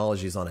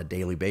technologies on a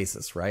daily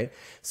basis, right?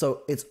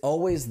 So it's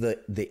always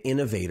the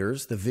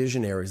innovators, the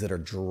visionaries that are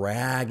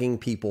dragging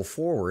people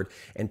forward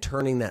and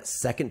turning that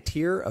second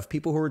tier of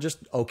people who are just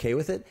okay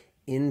with it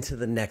into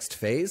the next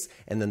phase,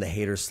 and then the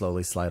haters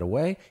slowly slide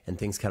away and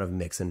things kind of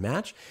mix and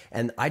match.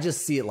 And I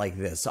just see it like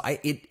this. So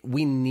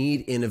we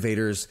need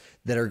innovators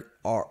that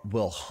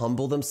will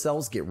humble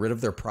themselves, get rid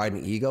of their pride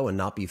and ego, and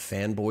not be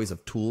fanboys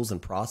of tools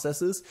and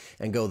processes,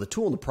 and go, the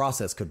tool and the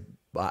process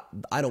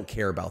I don't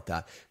care about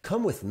that.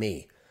 Come with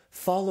me.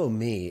 Follow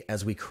me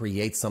as we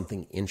create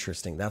something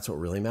interesting. That's what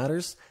really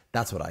matters.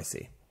 That's what I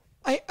see.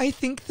 I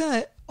think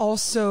that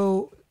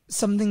also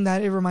something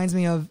that it reminds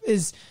me of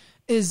is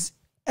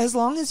as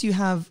long as you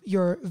have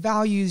your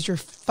values, your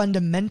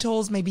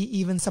fundamentals, maybe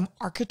even some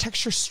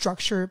architecture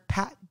structure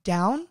pat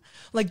down,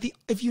 like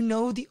if you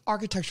know the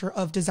architecture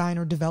of design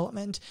or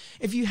development,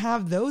 if you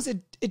have those,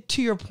 it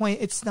to your point,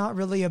 it's not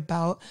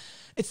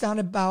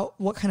about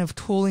what kind of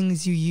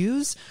toolings you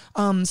use.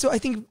 So I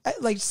think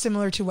like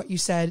similar to what you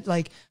said,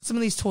 like some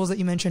of these tools that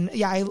you mentioned,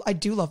 yeah, I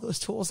do love those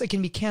tools. It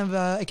can be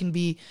Canva, it can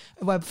be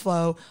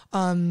Webflow.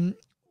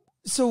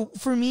 So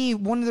for me,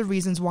 one of the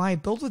reasons why I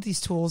build with these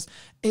tools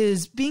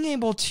is being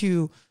able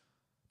to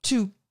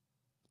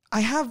I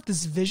have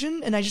this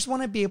vision, and I just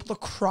want to be able to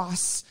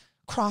cross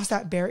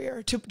that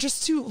barrier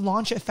to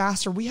launch it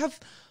faster. We have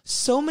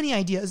so many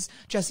ideas,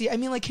 Jesse. I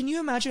mean, like, can you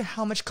imagine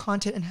how much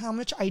content and how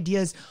much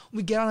ideas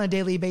we get on a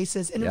daily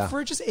basis? And if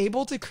we're just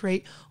able to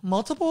create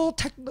multiple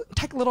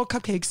tech little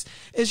cupcakes,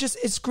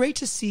 it's great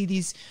to see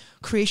these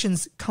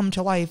creations come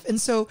to life.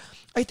 And so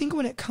I think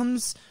when it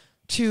comes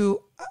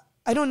to,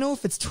 I don't know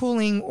if it's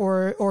tooling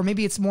or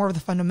maybe it's more of the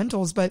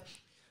fundamentals, but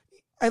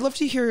I'd love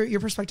to hear your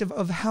perspective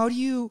of how do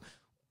you,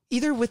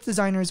 either with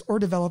designers or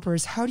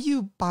developers, how do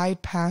you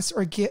bypass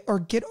or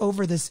get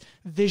over this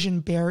vision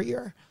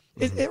barrier?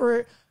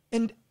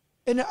 Mm-hmm.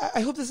 And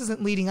I hope this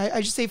isn't leading.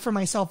 I just say for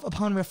myself,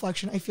 upon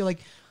reflection, I feel like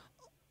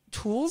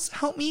tools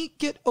help me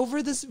get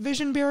over this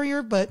vision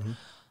barrier, but mm-hmm.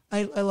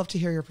 I love to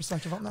hear your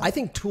perspective on that. I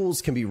think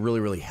tools can be really,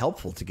 really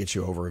helpful to get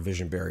you over a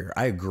vision barrier.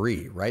 I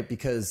agree, right?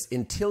 Because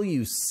until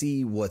you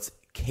see what's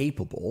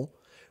capable,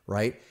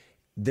 right,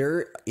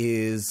 there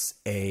is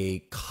a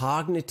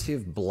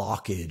cognitive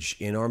blockage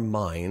in our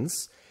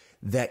minds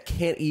that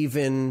can't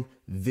even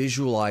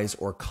visualize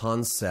or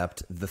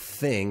concept the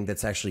thing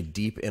that's actually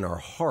deep in our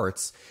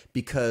hearts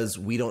because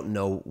we don't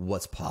know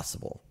what's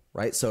possible,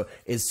 right? So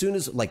as soon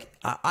as, like,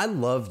 I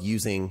love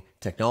using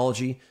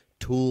technology,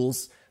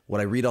 tools, what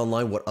I read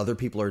online, what other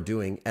people are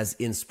doing as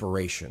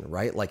inspiration,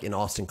 right? Like in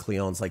Austin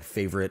Kleon's like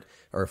favorite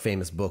or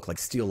famous book, like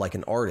Steal Like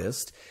an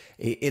Artist.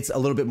 It's a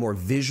little bit more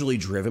visually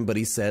driven, but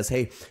he says,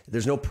 hey,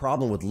 there's no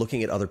problem with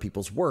looking at other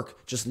people's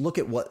work. Just look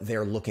at what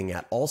they're looking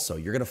at also.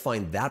 You're going to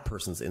find that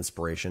person's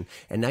inspiration.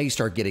 And now you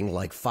start getting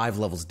like 5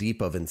 levels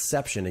deep of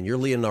Inception, and you're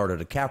Leonardo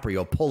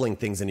DiCaprio pulling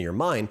things into your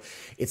mind.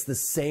 It's the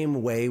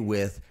same way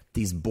with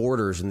these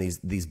borders and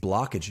these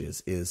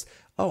blockages is,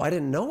 oh, I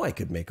didn't know I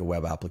could make a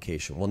web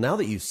application. Well, now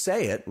that you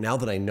say it, now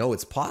that I know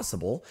it's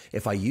possible,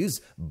 if I use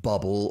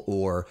Bubble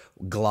or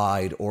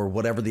Glide or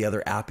whatever the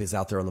other app is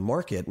out there on the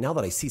market, now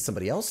that I see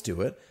somebody else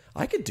do it,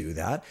 I could do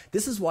that.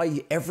 This is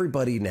why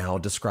everybody now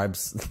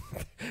describes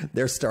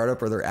their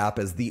startup or their app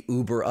as the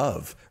Uber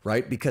of,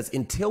 right? Because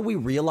until we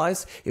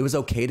realized it was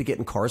okay to get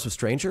in cars with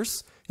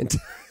strangers,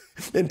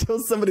 until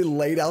somebody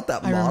laid out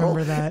that model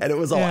and it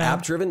was all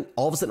app driven,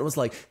 all of a sudden it was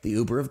like the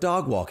Uber of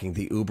dog walking,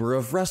 the Uber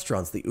of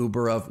restaurants, the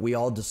Uber of, we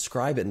all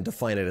describe it and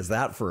define it as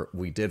that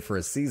we did for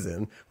a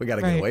season. We got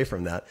to get away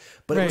from that.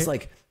 But it was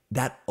like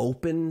that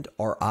opened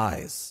our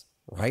eyes,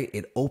 right?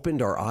 It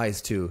opened our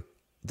eyes to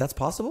that's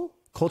possible.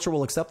 Culture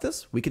will accept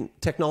this.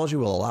 Technology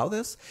will allow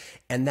this.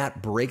 And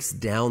that breaks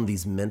down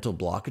these mental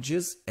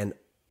blockages, and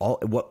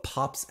what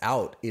pops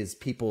out is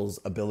people's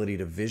ability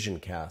to vision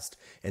cast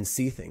and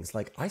see things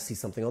like, I see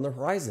something on the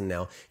horizon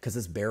now because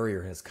this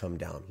barrier has come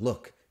down.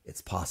 Look,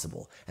 it's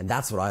possible. And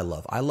that's what I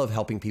love. I love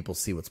helping people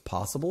see what's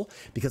possible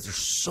because there's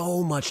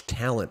so much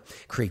talent,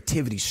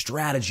 creativity,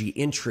 strategy,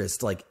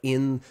 interest, like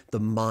in the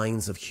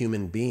minds of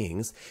human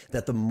beings,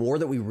 that the more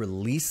that we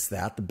release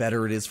that, the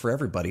better it is for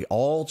everybody.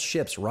 All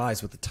ships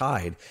rise with the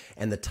tide,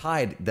 and the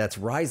tide that's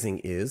rising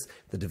is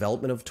the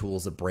development of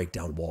tools that break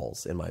down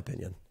walls, in my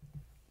opinion.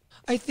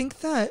 I think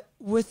that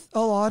with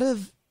a lot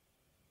of,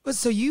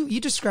 so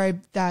you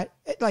described that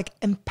like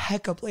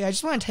impeccably. I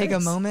just want to take a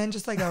moment,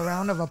 just like a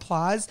round of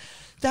applause.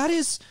 That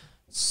is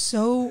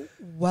so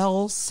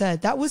well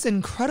said. That was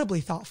incredibly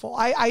thoughtful.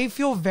 I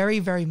feel very,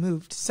 very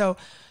moved. So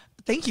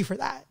thank you for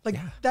that. Like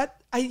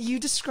you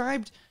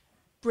described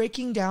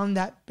breaking down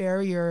that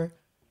barrier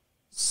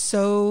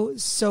so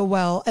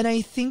well. And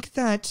I think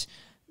that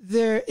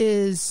there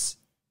is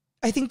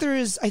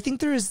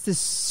this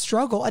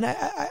struggle, and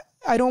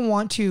I don't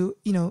want to,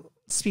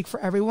 speak for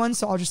everyone,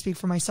 so I'll just speak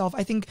for myself.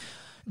 I think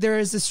there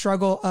is a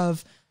struggle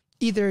of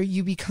either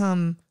you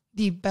become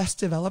the best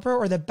developer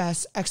or the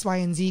best X, Y,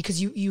 and Z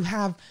because you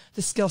have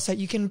the skill set.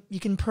 You can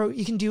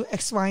do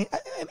X, Y.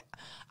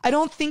 I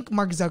don't think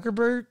Mark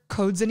Zuckerberg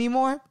codes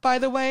anymore, by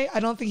the way.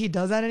 I don't think he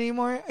does that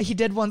anymore. He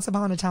did once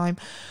upon a time.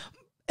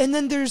 And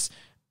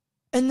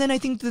then I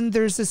think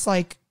there's this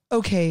like,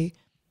 okay,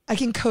 I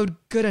can code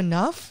good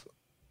enough.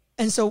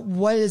 And so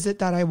what is it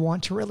that I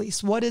want to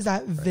release? What is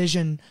that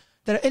vision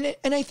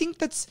and I think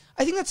that's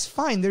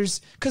fine. There's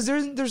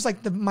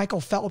like the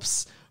Michael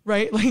Phelps,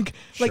 right? Like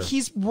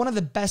he's one of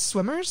the best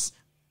swimmers.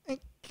 I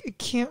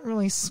can't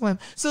really swim.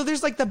 So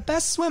there's like the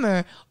best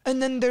swimmer.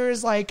 And then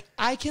there's like,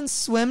 I can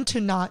swim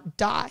to not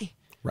die.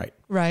 Right.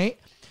 Right.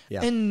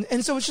 Yeah.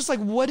 And so it's just like,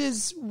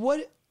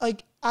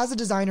 like as a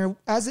designer,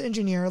 as an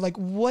engineer, like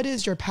what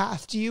is your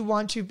path? Do you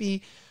want to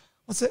be,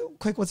 what's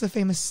a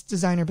famous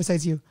designer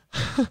besides you?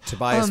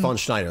 Tobias von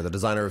Schneider, the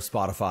designer of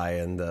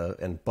Spotify and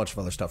a bunch of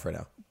other stuff right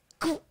now.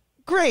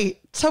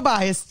 Great.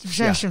 Tobias.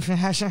 Yeah.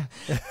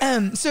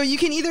 So you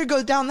can either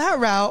go down that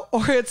route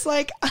or it's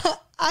like,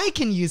 I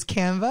can use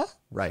Canva.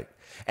 Right.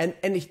 And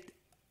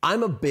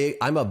I'm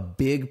a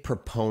big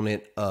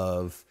proponent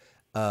of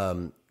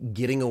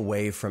getting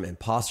away from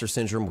imposter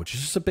syndrome, which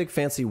is just a big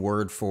fancy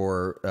word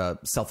for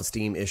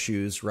self-esteem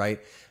issues, right?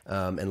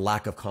 And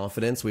lack of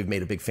confidence. We've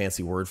made a big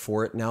fancy word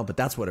for it now, but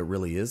that's what it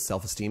really is,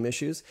 self-esteem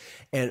issues.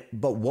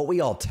 But what we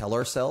all tell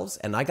ourselves,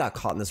 and I got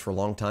caught in this for a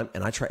long time,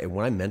 and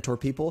when I mentor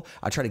people,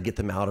 I try to get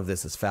them out of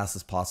this as fast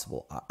as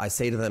possible. I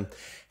say to them,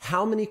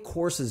 how many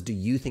courses do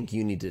you think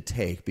you need to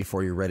take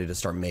before you're ready to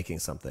start making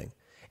something?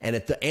 And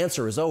the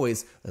answer is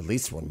always, at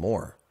least one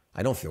more.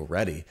 I don't feel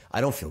ready.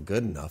 I don't feel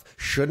good enough.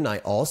 Shouldn't I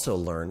also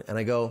learn? And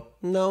I go,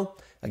 no.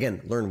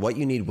 Again, learn what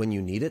you need when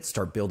you need it.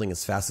 Start building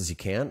as fast as you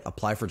can.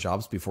 Apply for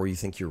jobs before you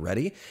think you're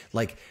ready.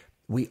 Like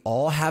we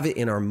all have it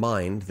in our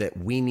mind that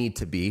we need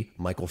to be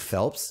Michael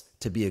Phelps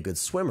to be a good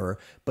swimmer,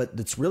 but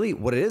that's really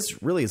what it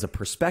is really is a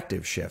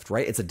perspective shift,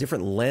 right? It's a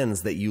different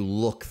lens that you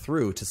look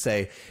through to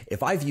say,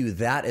 if I view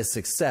that as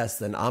success,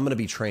 then I'm going to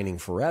be training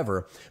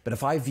forever. But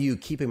if I view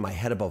keeping my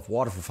head above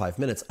water for 5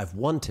 minutes, I've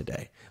won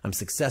today. I'm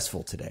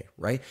successful today,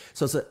 right?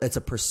 So it's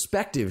a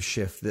perspective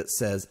shift that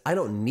says, I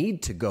don't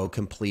need to go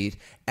complete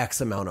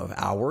X amount of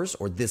hours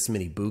or this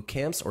many boot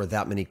camps or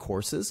that many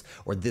courses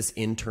or this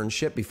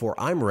internship before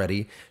I'm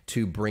ready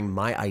to bring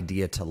my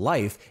idea to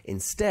life.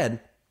 Instead,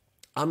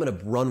 I'm going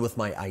to run with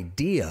my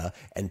idea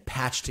and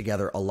patch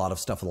together a lot of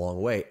stuff along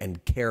the way and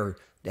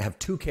have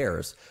two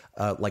cares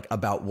like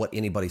about what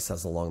anybody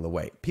says along the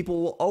way.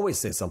 People will always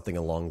say something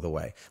along the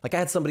way. Like I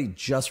had somebody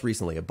just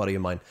recently, a buddy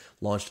of mine,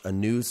 launched a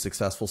new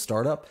successful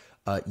startup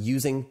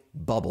using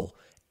Bubble.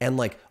 And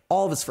like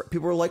all of his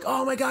people were like,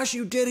 oh my gosh,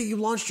 you did it. You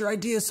launched your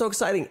idea. So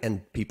exciting.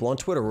 And people on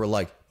Twitter were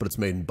like, but it's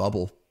made in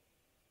Bubble.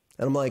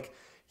 And I'm like,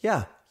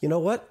 yeah, you know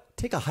what?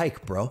 take a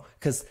hike, bro.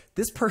 Because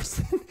this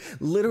person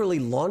literally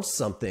launched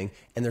something,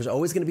 and there's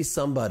always going to be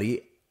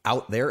somebody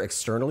out there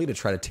externally to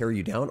try to tear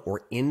you down,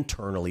 or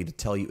internally to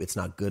tell you it's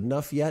not good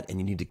enough yet and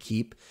you need to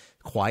keep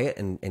quiet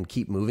and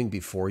keep moving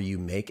before you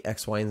make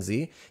X, Y, and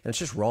Z. And it's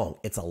just wrong.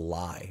 It's a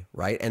lie,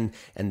 right? And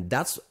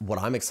that's what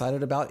I'm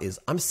excited about is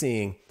I'm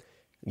seeing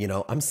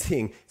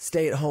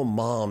stay-at-home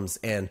moms,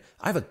 and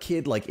I have a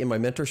kid like in my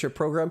mentorship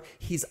program.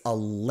 He's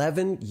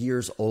 11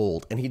 years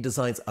old, and he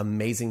designs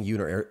amazing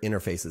user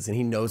interfaces, and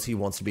he knows he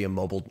wants to be a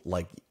mobile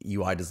like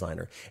UI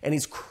designer, and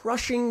he's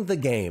crushing the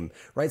game,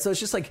 right? So it's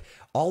just like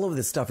all of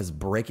this stuff is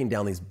breaking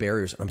down these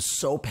barriers, and I'm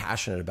so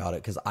passionate about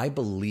it because I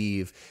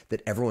believe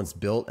that everyone's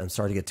built, I'm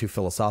sorry to get too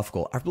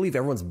philosophical, I believe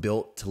everyone's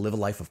built to live a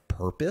life of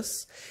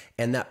purpose,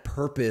 and that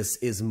purpose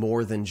is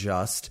more than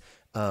just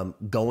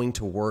going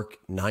to work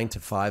 9 to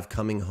 5,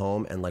 coming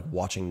home and like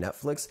watching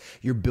Netflix.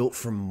 You're built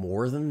for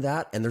more than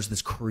that. And there's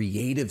this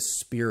creative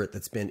spirit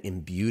that's been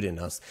imbued in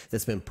us,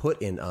 that's been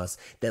put in us,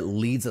 that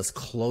leads us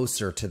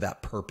closer to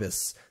that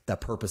purpose,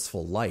 that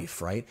purposeful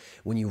life, right?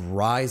 When you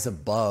rise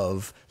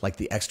above like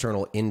the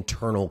external,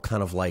 internal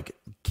kind of like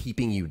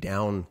keeping you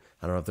down,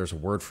 I don't know if there's a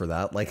word for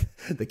that, like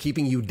the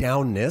keeping you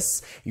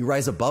downness, you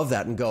rise above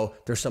that and go,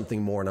 there's something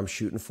more and I'm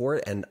shooting for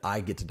it. And I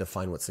get to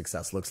define what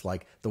success looks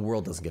like. The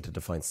world doesn't get to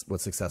define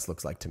what success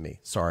looks like to me.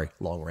 Sorry,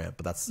 long rant,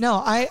 but that's... No,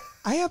 I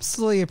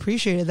absolutely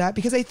appreciated that,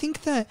 because I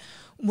think that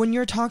when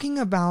you're talking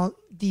about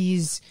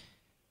these,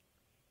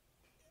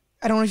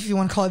 I don't know if you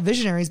want to call it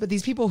visionaries, but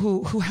these people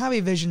who have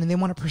a vision and they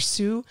want to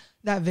pursue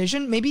that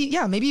vision,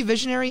 maybe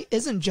visionary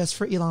isn't just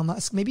for Elon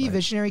Musk. Maybe right.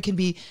 Visionary can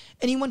be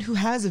anyone who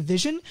has a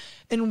vision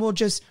and will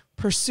just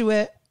pursue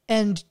it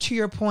and, to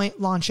your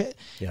point, launch it.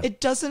 Yeah. It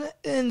doesn't,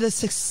 and the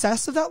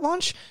success of that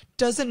launch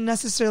doesn't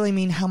necessarily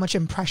mean how much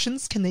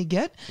impressions can they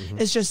get. Mm-hmm.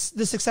 It's just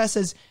the success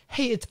is,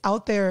 hey, it's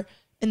out there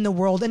in the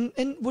world, and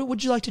what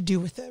would you like to do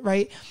with it,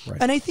 right?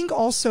 And I think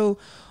also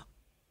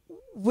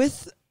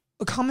with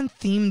a common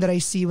theme that I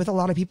see with a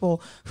lot of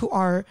people who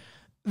are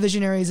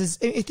visionaries is,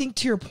 I think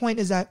to your point,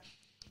 is that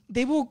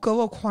they will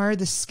go acquire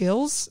the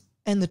skills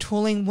and the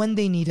tooling when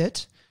they need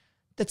it.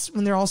 That's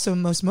when they're also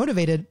most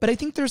motivated. But I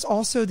think there's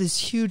also this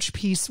huge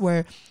piece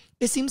where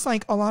it seems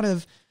like a lot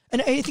of,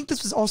 and I think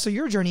this was also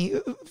your journey,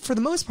 for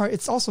the most part,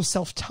 it's also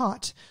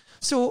self-taught.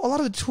 So a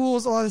lot of the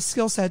tools, a lot of the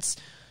skill sets,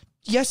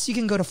 yes, you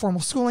can go to formal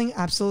schooling.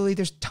 Absolutely.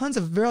 There's tons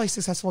of very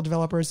successful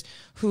developers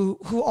who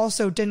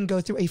also didn't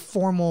go through a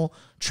formal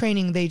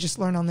training. They just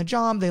learned on the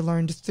job. They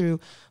learned through,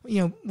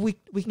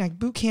 weeknight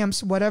boot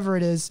camps, whatever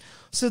it is.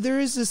 So there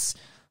is this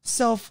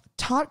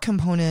self-taught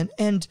component.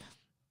 And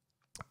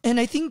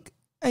I think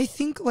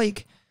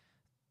like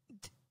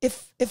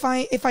if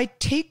I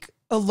take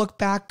a look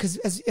back, because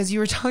as you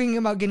were talking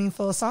about getting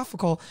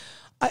philosophical,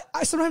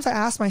 I sometimes I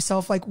ask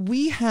myself, like,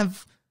 we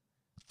have,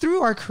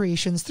 through our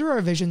creations, through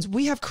our visions,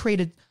 we have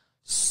created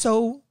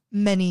so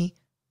many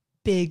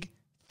big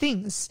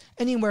things,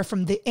 anywhere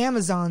from the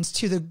Amazons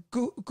to the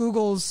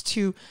Googles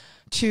to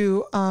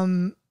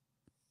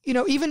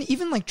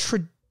even like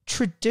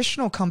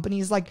traditional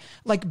companies like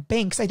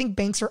banks. I think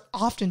banks are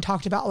often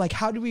talked about, like,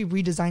 how do we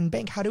redesign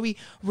bank? How do we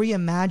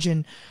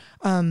reimagine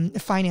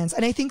finance?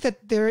 And I think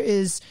that there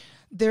is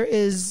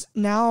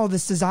now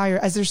this desire,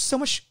 as there's so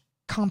much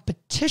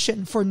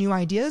competition for new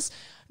ideas,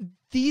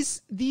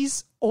 these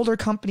older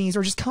companies,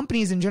 or just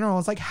companies in general,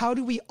 it's like, how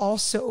do we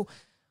also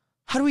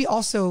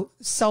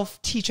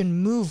self-teach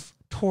and move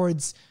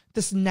towards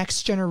this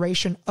next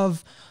generation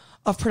of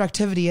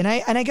productivity? And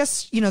I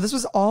guess, this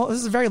is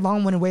a very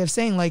long-winded way of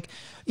saying, like,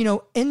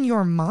 in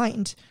your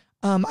mind,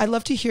 I'd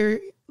love to hear,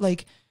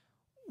 like,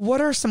 what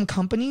are some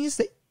companies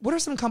that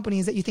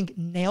you think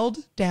nailed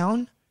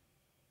down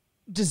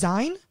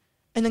design?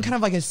 And then kind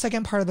of like a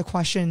second part of the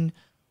question,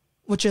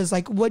 which is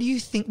like, what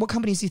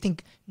companies do you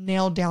think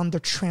nailed down their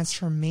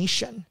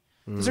transformation?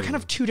 Those are kind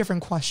of two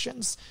different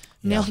questions.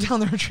 Nail down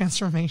their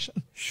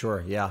transformation.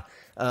 Sure. Yeah.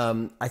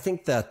 I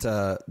think that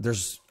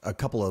there's a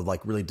couple of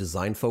like really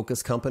design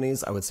focused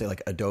companies. I would say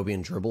like Adobe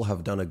and Dribbble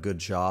have done a good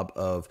job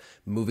of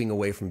moving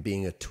away from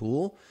being a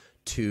tool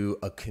to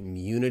a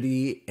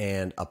community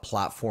and a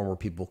platform where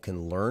people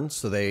can learn.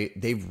 So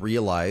they've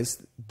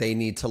realized they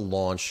need to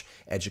launch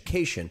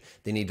education.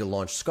 They need to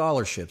launch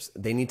scholarships.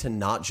 They need to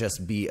not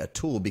just be a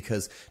tool,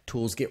 because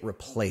tools get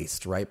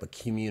replaced, right? But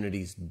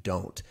communities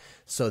don't.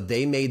 So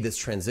they made this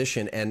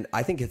transition. And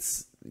I think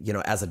it's,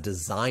 as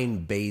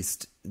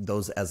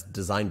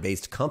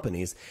design-based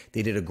companies,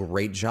 they did a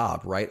great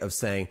job, right, of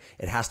saying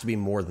it has to be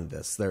more than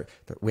this.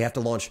 We have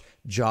to launch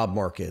job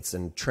markets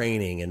and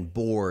training and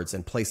boards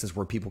and places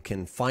where people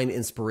can find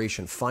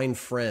inspiration, find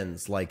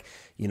friends, like,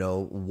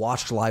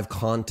 watch live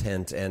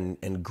content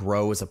and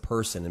grow as a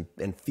person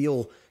and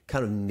feel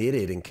kind of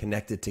knitted and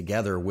connected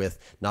together with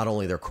not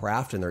only their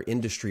craft and their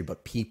industry,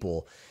 but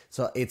people.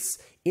 So it's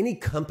any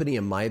company,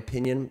 in my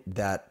opinion,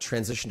 that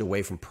transitioned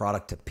away from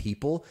product to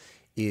people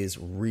is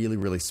really,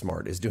 really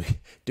smart, is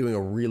doing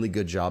a really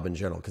good job in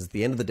general. Because at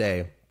the end of the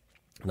day,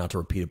 not to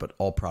repeat it, but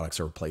all products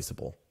are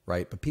replaceable,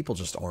 right? But people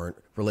just aren't.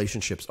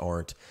 Relationships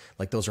aren't.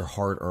 Like those are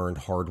hard earned,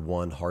 hard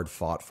won, hard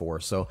fought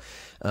for. So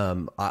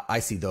I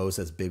see those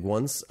as big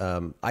ones.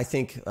 I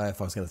think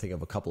if I was going to think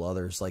of a couple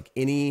others, like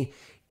any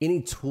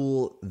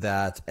tool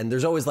that, and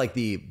there's always like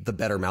the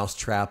better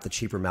mousetrap, the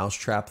cheaper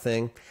mousetrap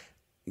thing.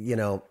 You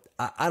know,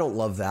 I don't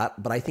love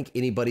that, but I think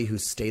anybody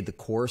who's stayed the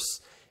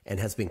course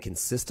and has been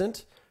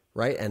consistent,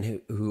 right?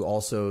 And who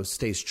also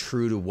stays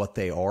true to what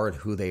they are and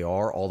who they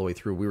are all the way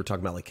through. We were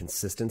talking about like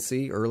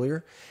consistency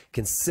earlier.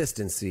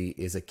 Consistency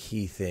is a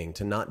key thing,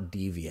 to not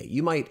deviate.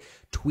 You might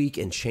tweak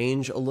and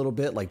change a little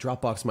bit, like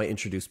Dropbox might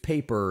introduce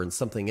paper and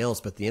something else,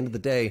 but at the end of the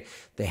day,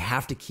 they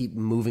have to keep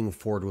moving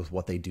forward with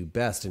what they do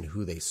best and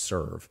who they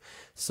serve.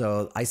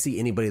 So I see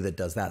anybody that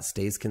does that,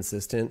 stays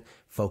consistent,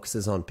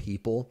 focuses on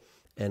people,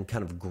 and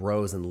kind of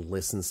grows and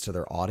listens to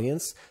their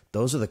audience.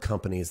 Those are the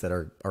companies that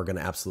are going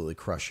to absolutely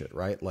crush it,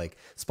 right? Like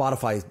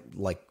Spotify,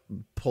 like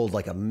pulled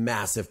like a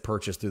massive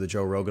purchase through the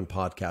Joe Rogan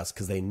podcast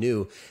because they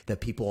knew that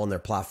people on their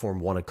platform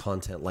wanted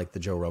content like the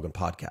Joe Rogan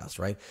podcast,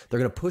 right? They're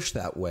going to push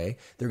that way.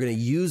 They're going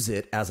to use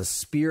it as a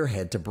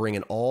spearhead to bring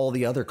in all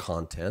the other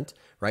content,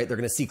 right? They're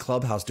going to see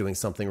Clubhouse doing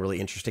something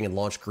really interesting and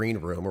launch Green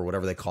Room or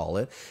whatever they call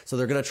it. So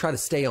they're going to try to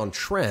stay on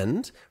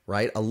trend,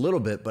 right? A little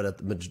bit,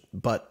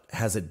 but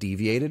has it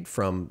deviated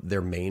from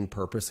their main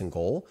purpose and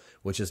goal,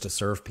 which is to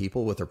serve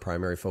people with their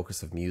primary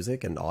focus of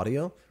music and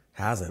audio?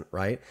 Hasn't,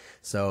 right?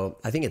 So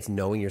I think it's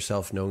knowing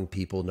yourself, knowing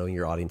people, knowing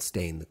your audience,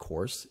 staying the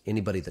course.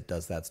 Anybody that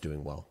does that's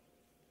doing well.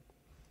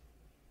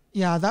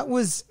 Yeah, that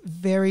was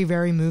very,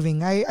 very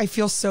moving. I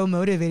feel so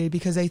motivated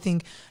because I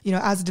think, you know,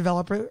 as a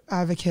developer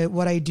advocate,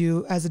 what I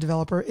do as a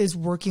developer is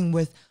working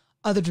with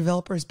other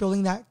developers,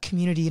 building that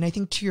community. And I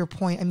think to your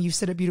point, I mean, you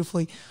said it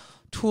beautifully,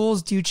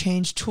 tools do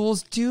change,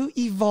 tools do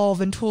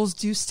evolve, and tools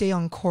do stay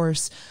on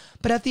course.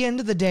 But at the end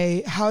of the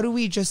day, how do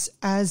we just,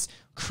 as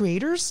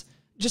creators,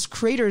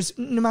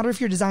 no matter if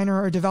you're a designer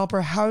or a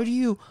developer, how do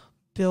you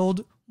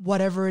build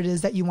whatever it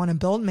is that you want to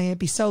build? May it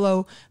be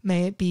solo,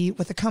 may it be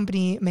with a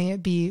company, may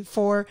it be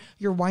for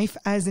your wife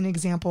as an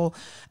example.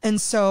 And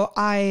so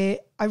I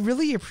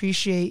really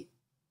appreciate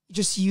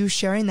just you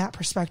sharing that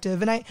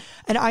perspective. And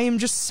I am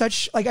just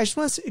such, like, I just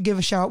want to give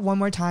a shout out one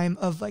more time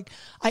of like,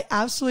 I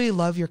absolutely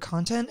love your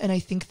content. And I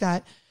think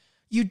that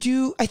you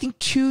do, I think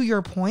to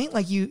your point,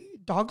 like you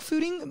dog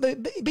fooding,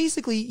 but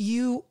basically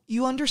you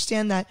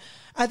understand that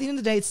at the end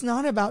of the day, it's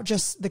not about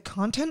just the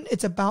content.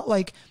 It's about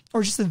like,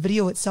 or just the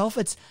video itself.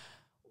 It's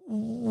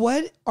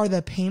what are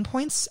the pain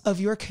points of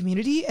your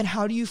community and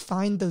how do you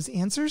find those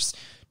answers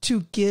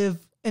to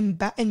give and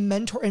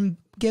mentor and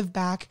give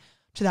back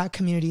to that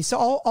community.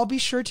 So I'll be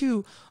sure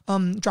to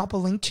drop a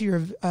link to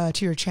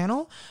your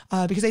channel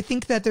because I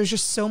think that there's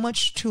just so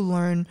much to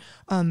learn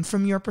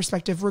from your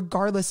perspective,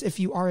 regardless if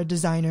you are a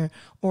designer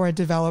or a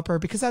developer.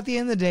 Because at the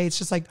end of the day, it's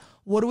just like,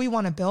 what do we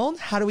want to build?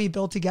 How do we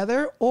build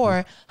together?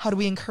 Or how do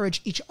we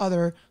encourage each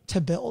other to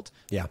build?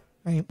 Yeah.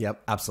 Right.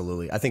 Yep.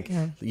 Absolutely. I think,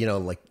 you know,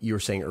 like you were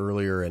saying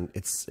earlier, and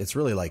it's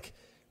really like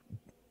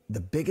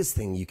the biggest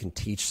thing you can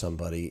teach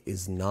somebody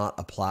is not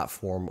a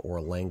platform or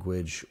a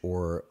language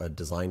or a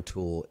design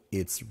tool.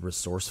 It's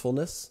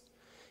resourcefulness,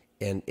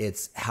 and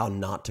it's how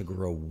not to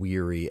grow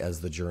weary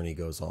as the journey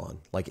goes on.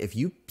 Like if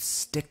you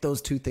stick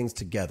those two things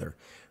together,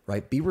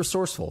 right? Be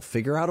resourceful,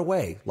 figure out a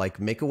way, like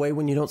make a way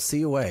when you don't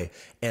see a way,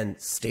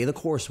 and stay the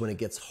course when it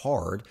gets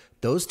hard.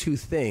 Those two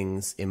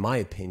things, in my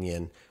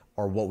opinion,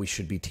 are what we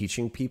should be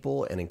teaching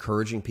people and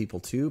encouraging people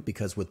to,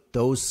 because with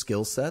those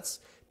skill sets,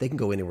 they can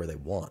go anywhere they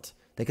want.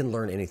 They can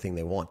learn anything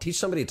they want. Teach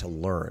somebody to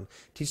learn,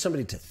 teach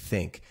somebody to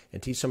think,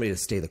 and teach somebody to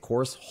stay the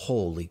course.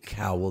 Holy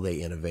cow, will they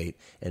innovate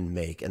and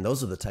make. And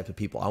those are the type of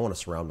people I want to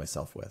surround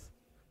myself with.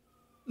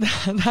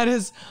 That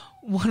is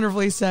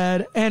wonderfully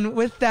said. And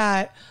with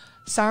that,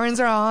 sirens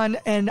are on,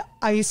 and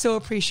I so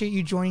appreciate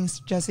you joining,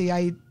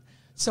 Jesse.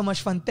 So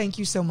much fun. Thank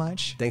you so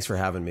much. Thanks for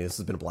having me. This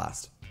has been a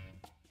blast.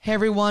 Hey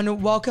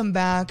everyone, welcome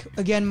back.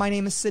 Again, my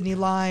name is Sydney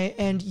Lai,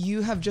 and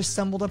you have just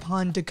stumbled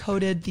upon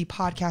Decoded, the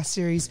podcast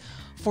series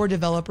for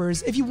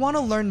developers. If you want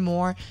to learn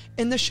more,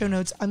 in the show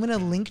notes, I'm going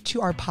to link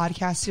to our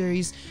podcast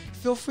series.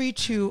 Feel free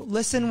to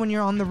listen when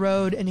you're on the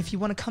road, and if you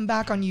want to come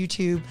back on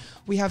YouTube,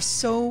 we have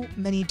so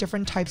many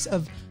different types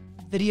of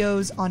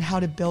videos on how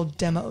to build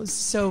demos.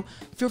 So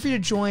feel free to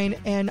join,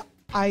 and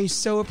I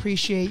so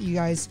appreciate you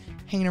guys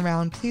hanging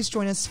around. Please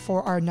join us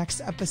for our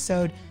next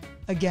episode.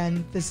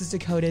 Again, this is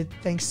Decoded.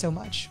 Thanks so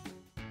much.